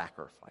animals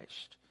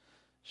sacrificed.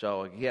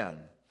 So again,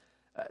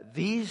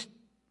 these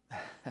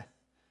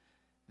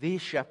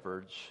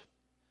shepherds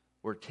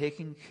were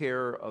taking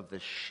care of the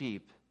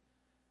sheep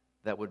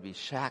that would be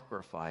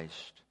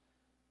sacrificed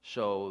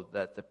so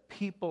that the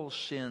people's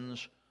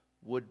sins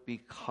would be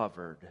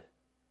covered.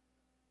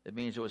 It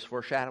means it was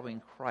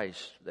foreshadowing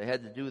Christ. They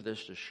had to do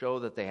this to show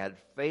that they had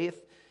faith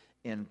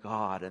in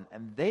God,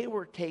 and they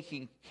were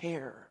taking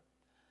care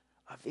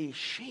of these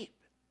sheep.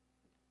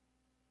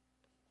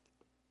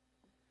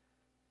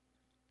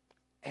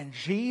 And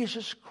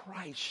Jesus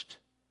Christ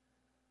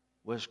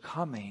was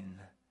coming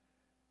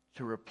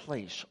to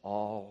replace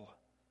all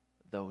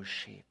those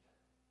sheep.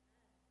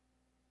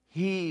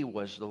 He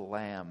was the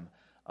Lamb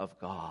of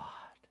God.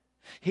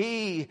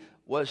 He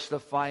was the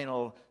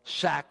final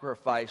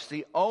sacrifice,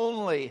 the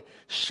only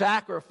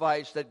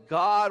sacrifice that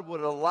God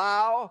would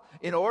allow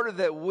in order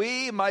that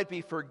we might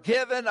be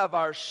forgiven of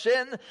our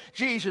sin.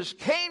 Jesus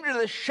came to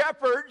the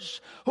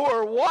shepherds who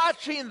are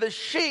watching the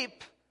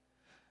sheep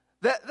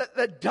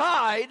that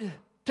died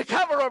to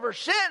cover over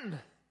sin.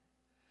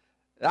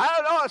 I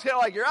don't know, it's kind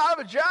of like you're out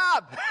of a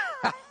job.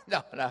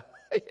 No.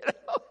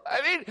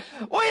 I mean,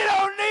 we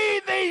don't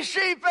need these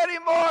sheep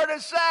anymore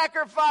to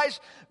sacrifice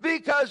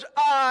because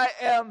I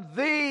am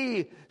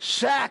the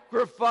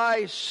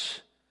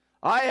sacrifice.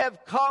 I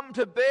have come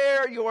to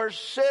bear your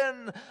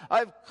sin.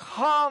 I've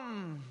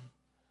come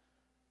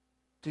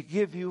to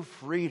give you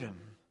freedom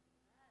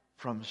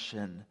from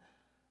sin.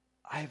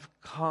 I've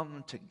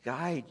come to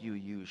guide you,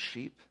 you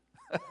sheep.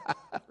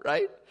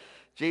 Right?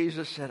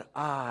 Jesus said,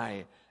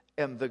 I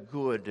am the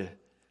good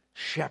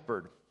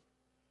shepherd.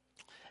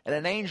 And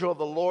an angel of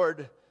the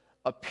Lord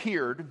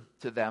appeared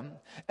to them,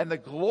 and the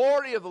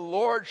glory of the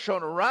Lord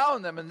shone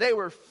around them, and they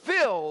were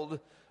filled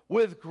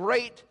with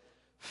great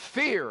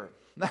fear.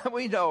 Now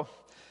we know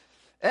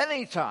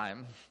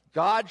anytime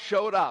God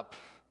showed up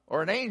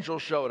or an angel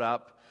showed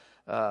up,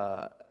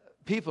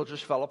 people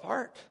just fell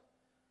apart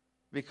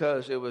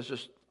because it was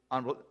just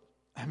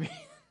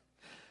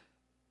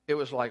it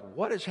was like,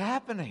 what is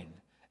happening?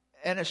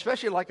 And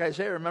especially like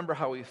Isaiah, remember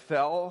how he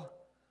fell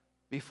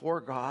before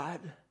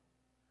God?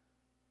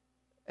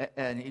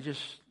 And he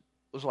just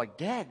was like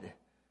dead.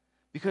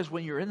 Because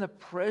when you're in the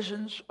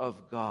presence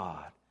of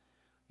God,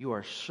 you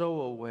are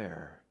so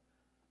aware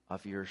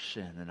of your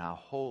sin and how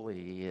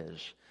holy he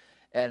is.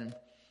 And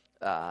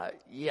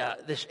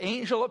this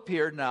angel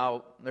appeared.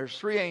 Now, there's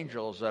 3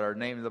 angels that are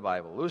named in the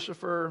Bible.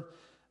 Lucifer,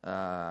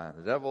 the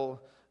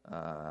devil,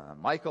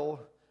 Michael,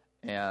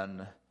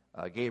 and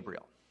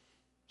Gabriel.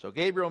 So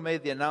Gabriel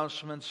made the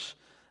announcements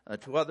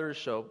to others.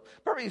 So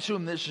probably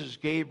assume this is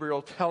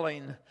Gabriel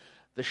telling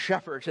the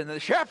shepherds. And the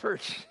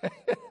shepherds,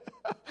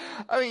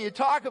 I mean, you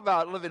talk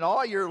about living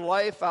all your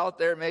life out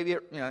there. Maybe,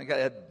 you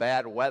had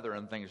bad weather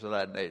and things of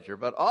that nature.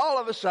 But all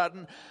of a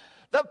sudden,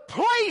 the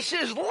place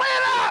is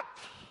lit up.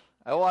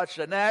 I watched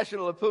a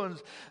National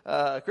Lampoon's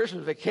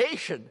Christmas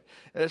Vacation.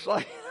 And it's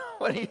like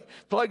when he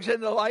plugs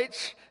in the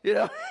lights,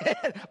 and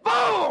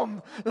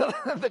boom!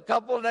 The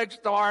couple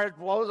next door, it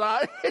blows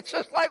out. It's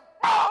just like,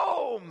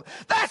 boom!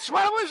 That's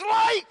what it was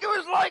like. It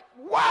was like,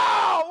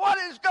 wow,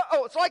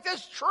 it's like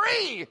this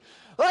tree.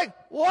 Like,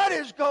 what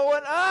is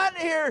going on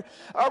here?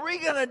 Are we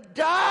going to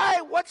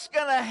die? What's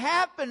going to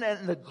happen?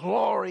 And the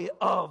glory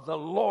of the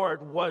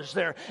Lord was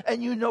there.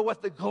 And you know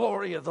what the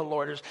glory of the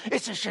Lord is.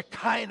 It's a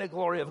Shekinah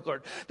glory of the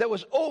Lord that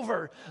was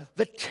over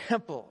the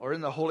temple, or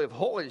in the Holy of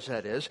Holies,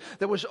 that is,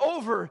 that was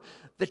over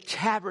the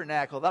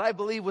tabernacle, that I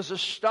believe was a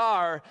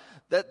star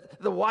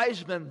that the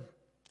wise men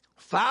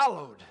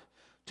followed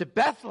to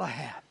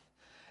Bethlehem.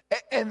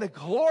 And the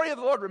glory of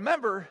the Lord,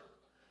 remember,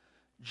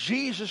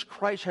 Jesus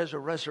Christ has a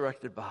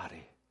resurrected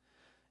body,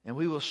 and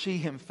we will see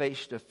him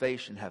face to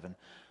face in heaven.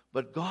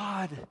 But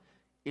God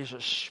is a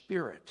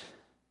spirit.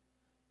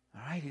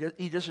 All right?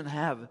 He doesn't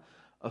have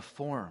a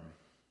form.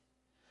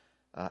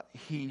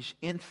 He's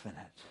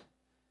infinite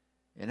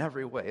in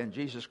every way. And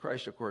Jesus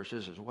Christ, of course,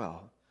 is as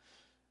well.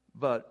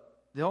 But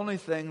the only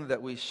thing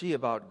that we see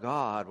about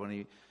God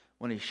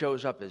when he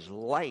shows up is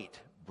light,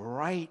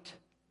 bright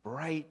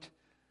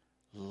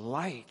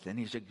light. And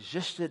he's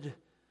existed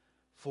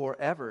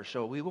forever.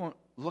 So we won't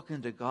look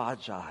into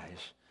God's eyes,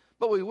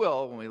 but we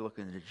will when we look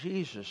into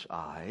Jesus'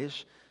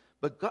 eyes.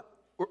 But God,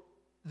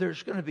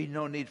 there's going to be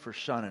no need for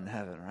sun in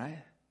heaven,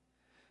 right?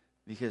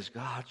 Because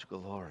God's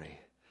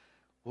glory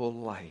will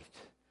light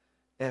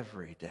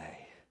every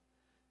day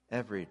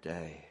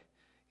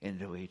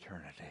into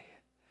eternity.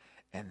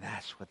 And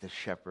that's what the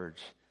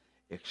shepherds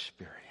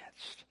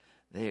experienced.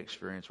 They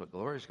experienced what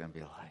glory is going to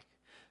be like,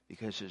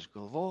 because his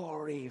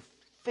glory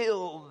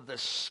filled the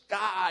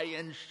sky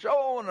and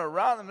shone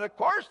around them. And of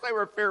course they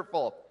were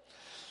fearful.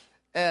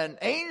 And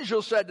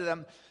angel said to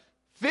them,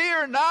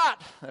 fear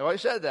not. They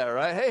always said that,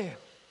 right? Hey,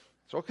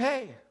 it's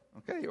okay.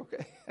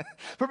 Okay.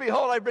 For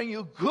behold, I bring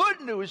you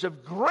good news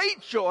of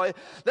great joy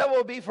that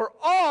will be for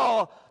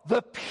all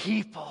the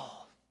people.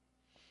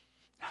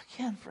 Now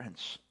again,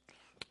 friends,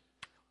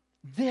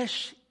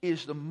 this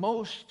is the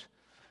most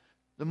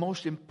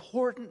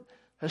important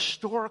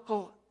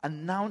historical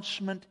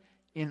announcement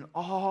in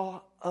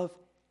all of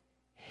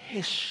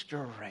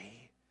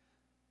history.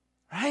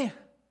 Right?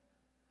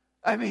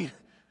 I mean,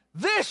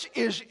 this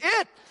is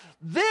it.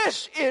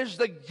 This is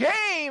the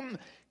game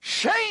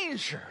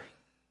changer.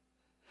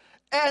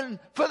 And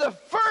for the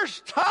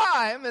first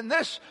time in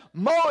this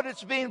mode,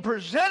 it's being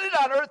presented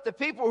on earth to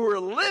people who are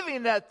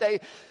living that day.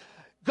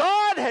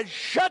 God had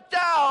shut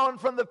down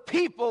from the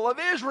people of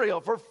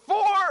Israel for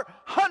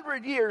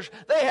 400 years.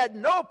 They had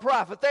no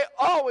prophet. They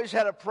always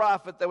had a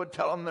prophet that would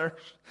tell them they're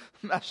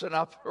messing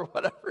up or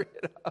whatever.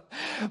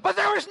 But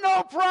there was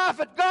no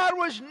prophet. God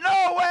was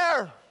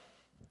nowhere.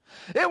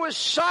 It was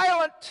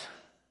silent.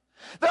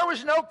 There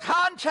was no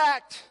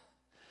contact.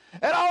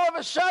 And all of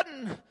a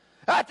sudden,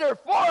 after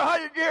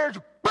 400 years,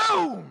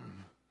 boom!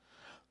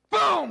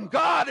 boom,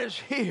 God is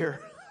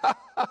here.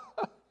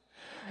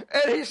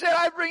 And he said,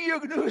 I bring you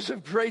news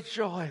of great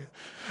joy.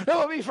 It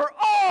will be for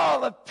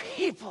all the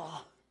people.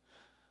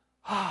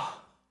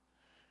 Oh,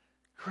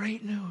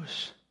 great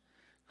news,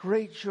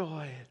 great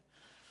joy.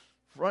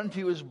 For unto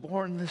you is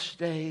born this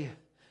day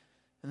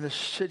in the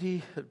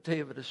city of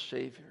David a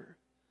Savior,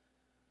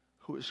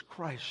 who is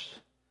Christ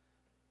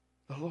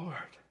the Lord.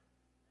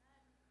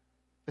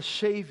 A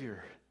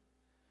Savior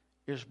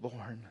is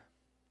born.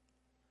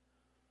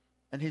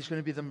 And he's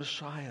going to be the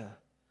Messiah,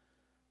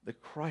 the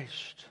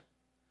Christ,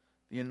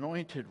 the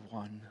anointed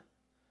one,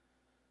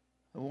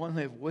 the one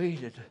they've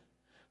waited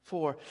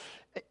for.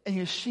 And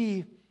you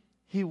see,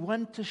 he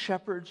went to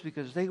shepherds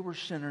because they were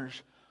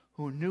sinners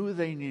who knew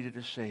they needed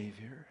a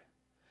Savior.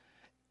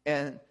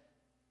 And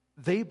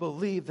they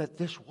believed that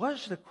this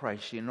was the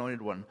Christ, the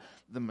anointed one,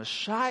 the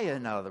Messiah.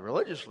 Now, the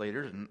religious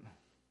leaders, and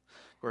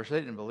of course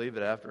they didn't believe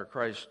it after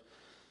Christ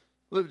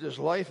lived his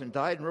life and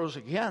died and rose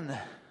again.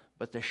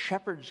 But the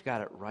shepherds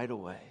got it right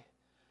away.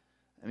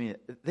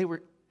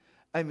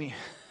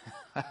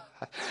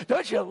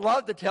 Don't you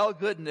love to tell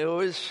good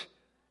news?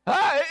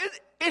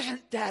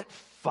 Isn't that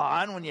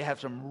fun when you have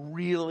some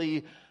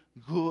really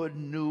good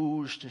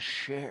news to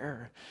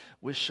share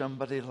with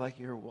somebody like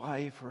your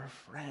wife or a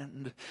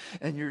friend,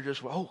 and you're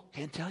just,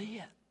 can't tell you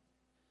yet.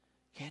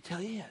 Can't tell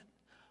you yet.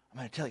 I'm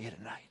going to tell you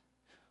tonight.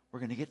 We're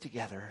going to get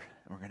together,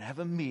 and we're going to have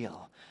a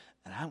meal,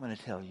 and I'm going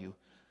to tell you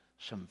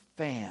some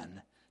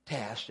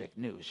fantastic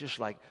news. Just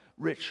like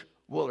Rich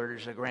Woolard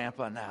is a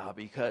grandpa now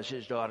because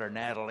his daughter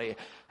Natalie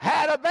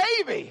had a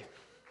baby.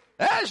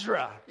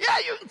 Ezra. Yeah,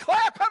 you can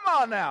clap. Come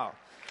on now.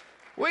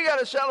 We got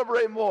to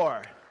celebrate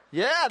more.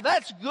 Yeah,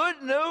 that's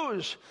good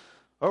news.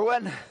 Or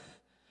when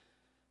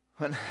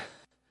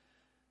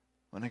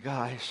a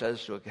guy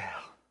says to a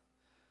gal,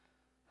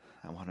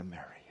 I want to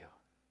marry you.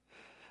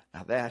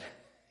 Now that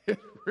is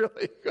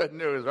really good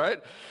news,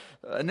 right?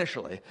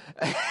 Initially.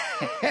 And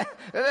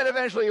then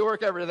eventually you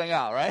work everything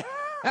out, right?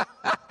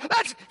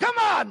 Come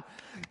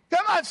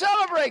on,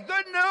 celebrate.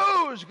 Good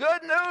news.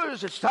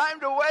 It's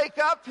time to wake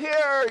up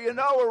here.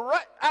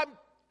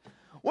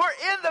 We're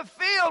in the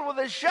field with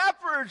the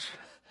shepherds.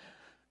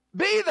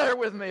 Be there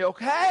with me,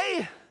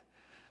 okay?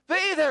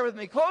 Be there with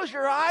me. Close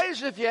your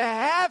eyes if you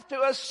have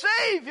to. A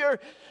Savior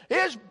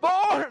is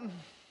born.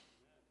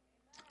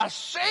 A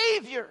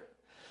Savior.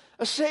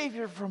 A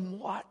Savior from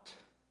what?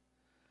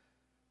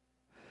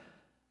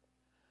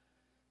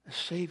 A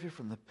Savior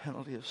from the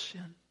penalty of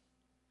sin.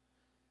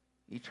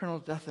 Eternal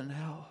death and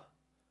hell.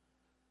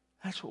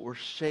 That's what we're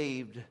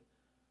saved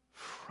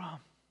from.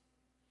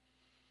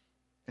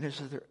 And is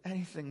there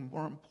anything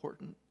more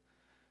important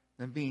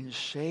than being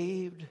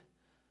saved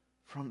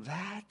from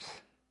that?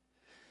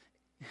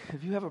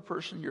 If you have a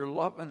person you're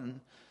loving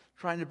and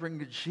trying to bring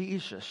to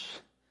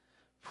Jesus,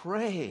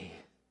 pray.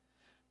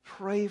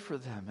 Pray for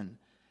them and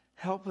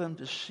help them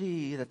to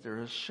see that they're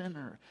a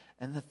sinner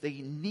and that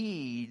they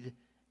need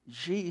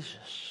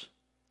Jesus.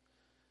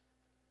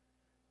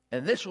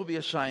 And this will be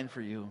a sign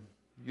for you.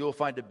 You will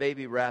find a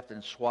baby wrapped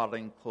in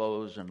swaddling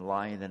clothes and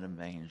lying in a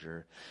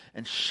manger.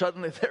 And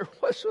suddenly there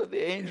was with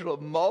the angel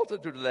a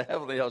multitude of the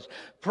heavenly hosts,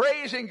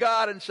 praising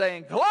God and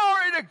saying,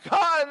 Glory to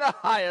God in the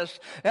highest,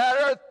 and on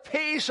earth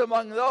peace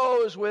among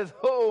those with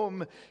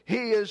whom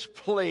he is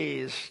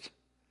pleased.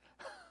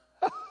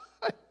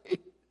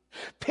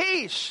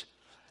 Peace.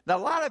 Now, a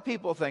lot of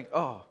people think,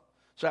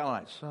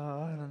 silent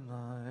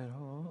night,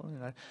 holy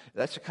night.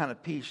 That's the kind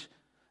of peace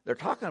they're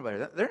talking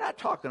about. They're not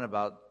talking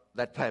about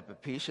that type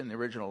of peace in the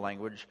original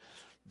language.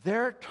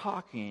 They're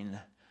talking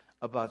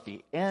about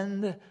the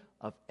end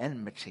of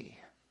enmity,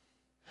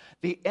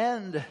 the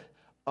end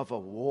of a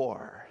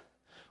war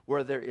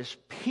where there is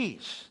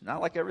peace. Not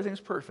like everything's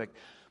perfect,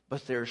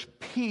 but there's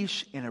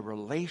peace in a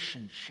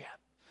relationship.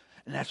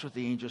 And that's what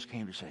the angels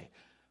came to say.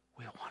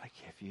 We want to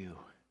give you,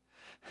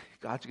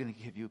 God's going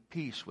to give you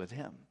peace with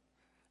him,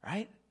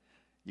 right?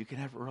 You can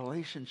have a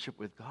relationship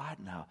with God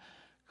now.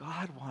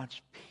 God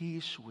wants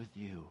peace with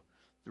you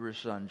through his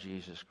Son,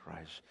 Jesus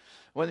Christ.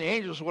 When the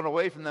angels went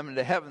away from them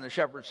into heaven, the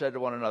shepherds said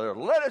to one another,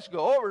 Let us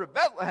go over to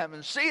Bethlehem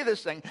and see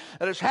this thing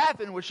that has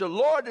happened, which the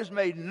Lord has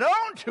made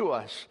known to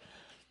us.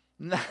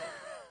 Can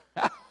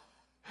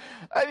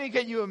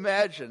you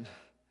imagine?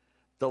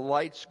 The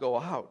lights go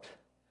out.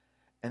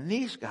 And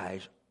these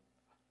guys,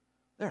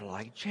 they're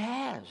like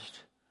jazzed.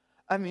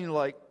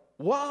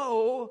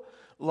 Whoa,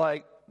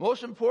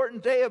 most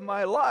important day of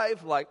my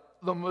life,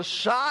 the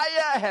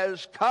Messiah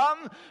has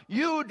come.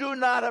 You do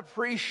not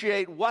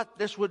appreciate what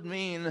this would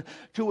mean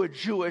to a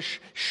Jewish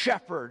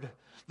shepherd.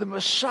 The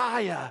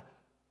Messiah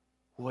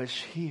was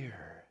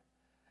here.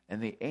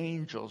 And the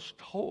angels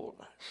told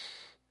us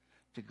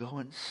to go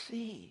and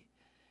see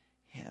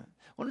him.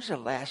 When was the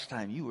last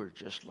time you were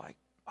just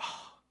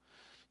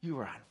you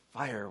were on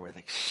fire with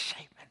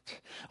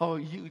excitement?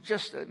 You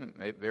just,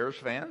 Bears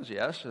fans,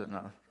 yes, and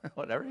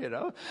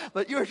whatever,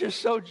 but you were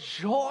just so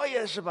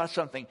joyous about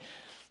something.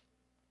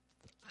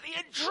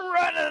 the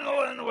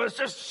adrenaline was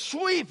just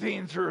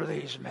sweeping through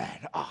these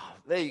men. Oh,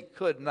 they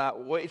could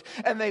not wait.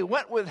 And they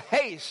went with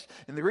haste.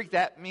 In the Greek,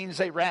 that means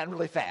they ran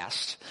really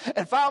fast.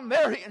 And found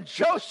Mary and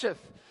Joseph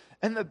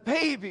and the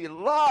baby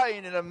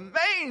lying in a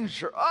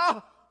manger.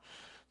 Oh,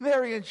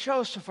 Mary and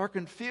Joseph are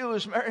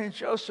confused. Mary and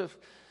Joseph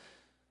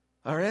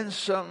are in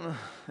some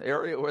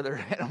area where there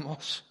are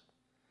animals.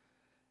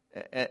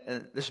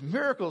 And this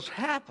miracle's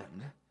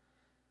happened,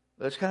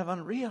 but it's kind of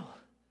unreal.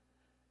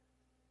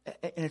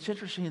 And it's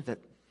interesting that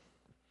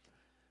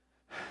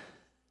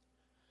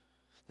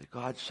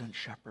God sent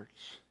shepherds.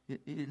 He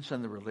didn't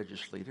send the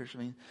religious leaders. I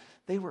mean,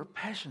 they were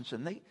peasants,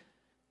 and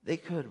they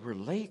could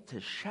relate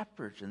to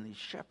shepherds, and these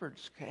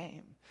shepherds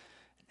came,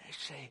 and they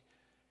say,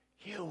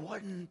 you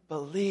wouldn't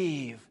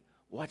believe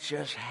what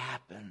just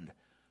happened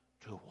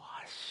to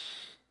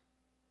us.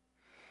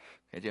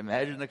 Can you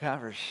imagine the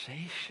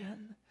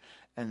conversation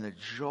and the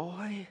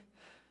joy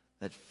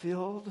that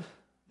filled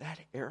that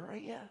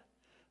area?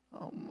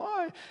 Oh,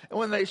 my. And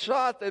when they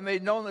saw it, they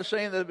made known the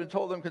saying that had been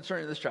told them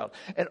concerning this child.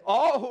 And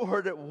all who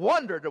heard it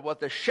wondered at what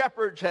the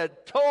shepherds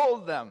had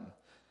told them.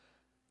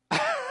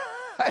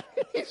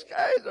 These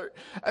guys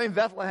are,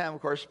 Bethlehem,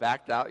 of course,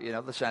 backed out,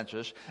 the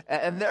census.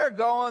 And they're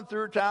going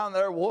through town.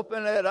 They're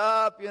whooping it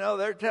up.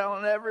 They're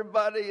telling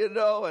everybody,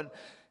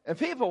 And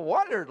people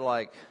wondered,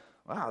 like,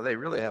 wow, they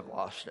really have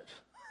lost it.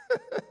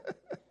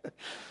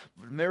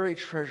 But Mary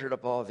treasured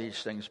up all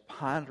these things,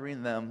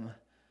 pondering them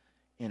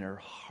in her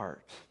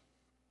heart.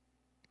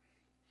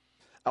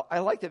 I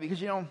like that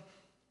because,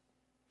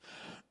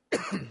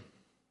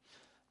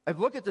 I've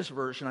looked at this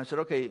verse and I said,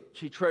 okay,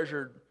 she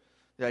treasured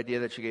the idea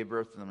that she gave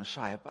birth to the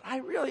Messiah. But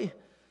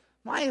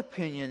my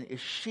opinion is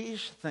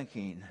she's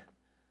thinking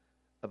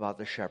about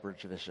the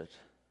shepherd's visit.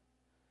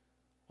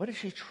 What is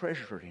she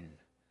treasuring?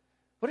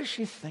 What is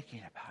she thinking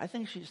about? I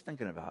think she's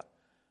thinking about,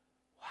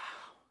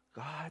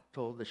 wow, God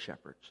told the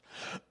shepherds.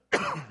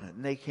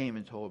 And they came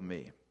and told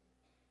me.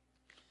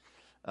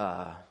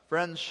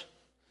 Friends,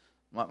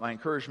 my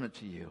encouragement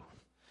to you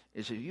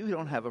is if you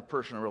don't have a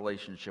personal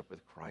relationship with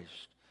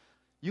Christ,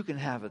 you can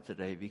have it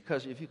today,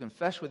 because if you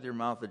confess with your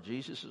mouth that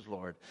Jesus is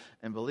Lord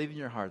and believe in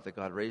your heart that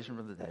God raised him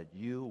from the dead,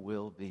 you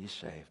will be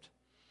saved.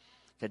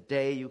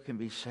 Today you can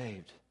be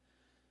saved,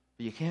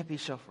 but you can't be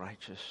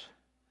self-righteous.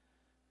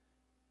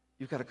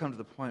 You've got to come to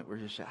the point where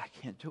you say, I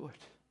can't do it.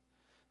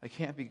 I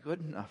can't be good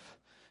enough.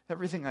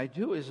 Everything I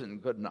do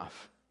isn't good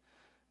enough.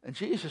 And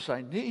Jesus,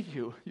 I need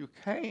you. You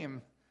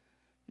came.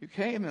 You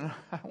came, and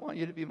I want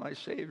you to be my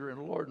Savior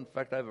and Lord. In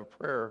fact, I have a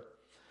prayer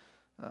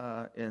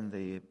in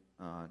the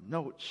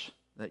notes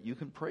that you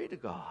can pray to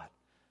God.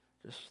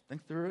 Just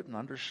think through it and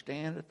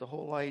understand it, the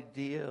whole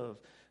idea of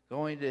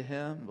going to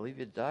him. Believe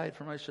you died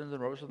for my sins and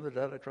rose from the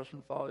dead. I trust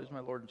and follow you as my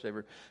Lord and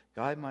Savior.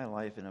 Guide my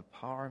life and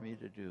empower me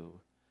to do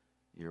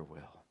your will.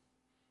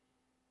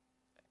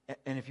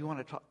 And if you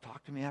want to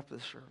talk to me after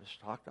the service,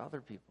 talk to other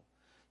people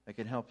that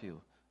can help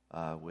you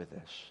with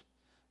this.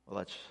 Well,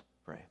 let's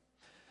pray.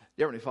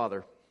 Dear Heavenly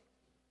Father,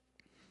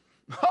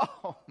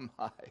 oh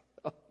my.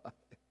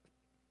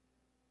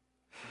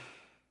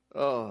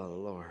 Oh,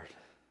 Lord.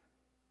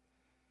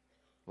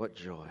 What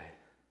joy.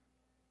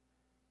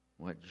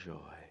 What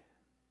joy.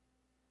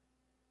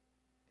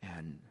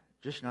 And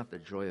just not the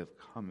joy of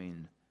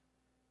coming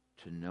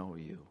to know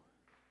you,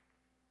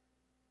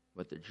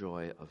 but the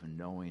joy of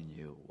knowing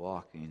you,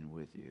 walking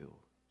with you,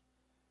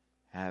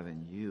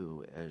 having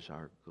you as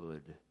our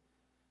good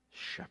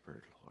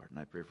shepherd, Lord. And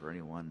I pray for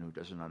anyone who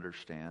doesn't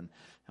understand,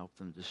 help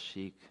them to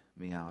seek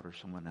me out or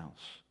someone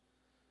else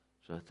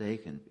so that they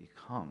can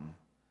become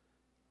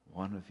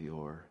one of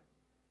your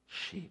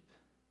sheep.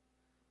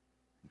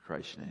 In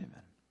Christ's name,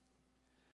 amen.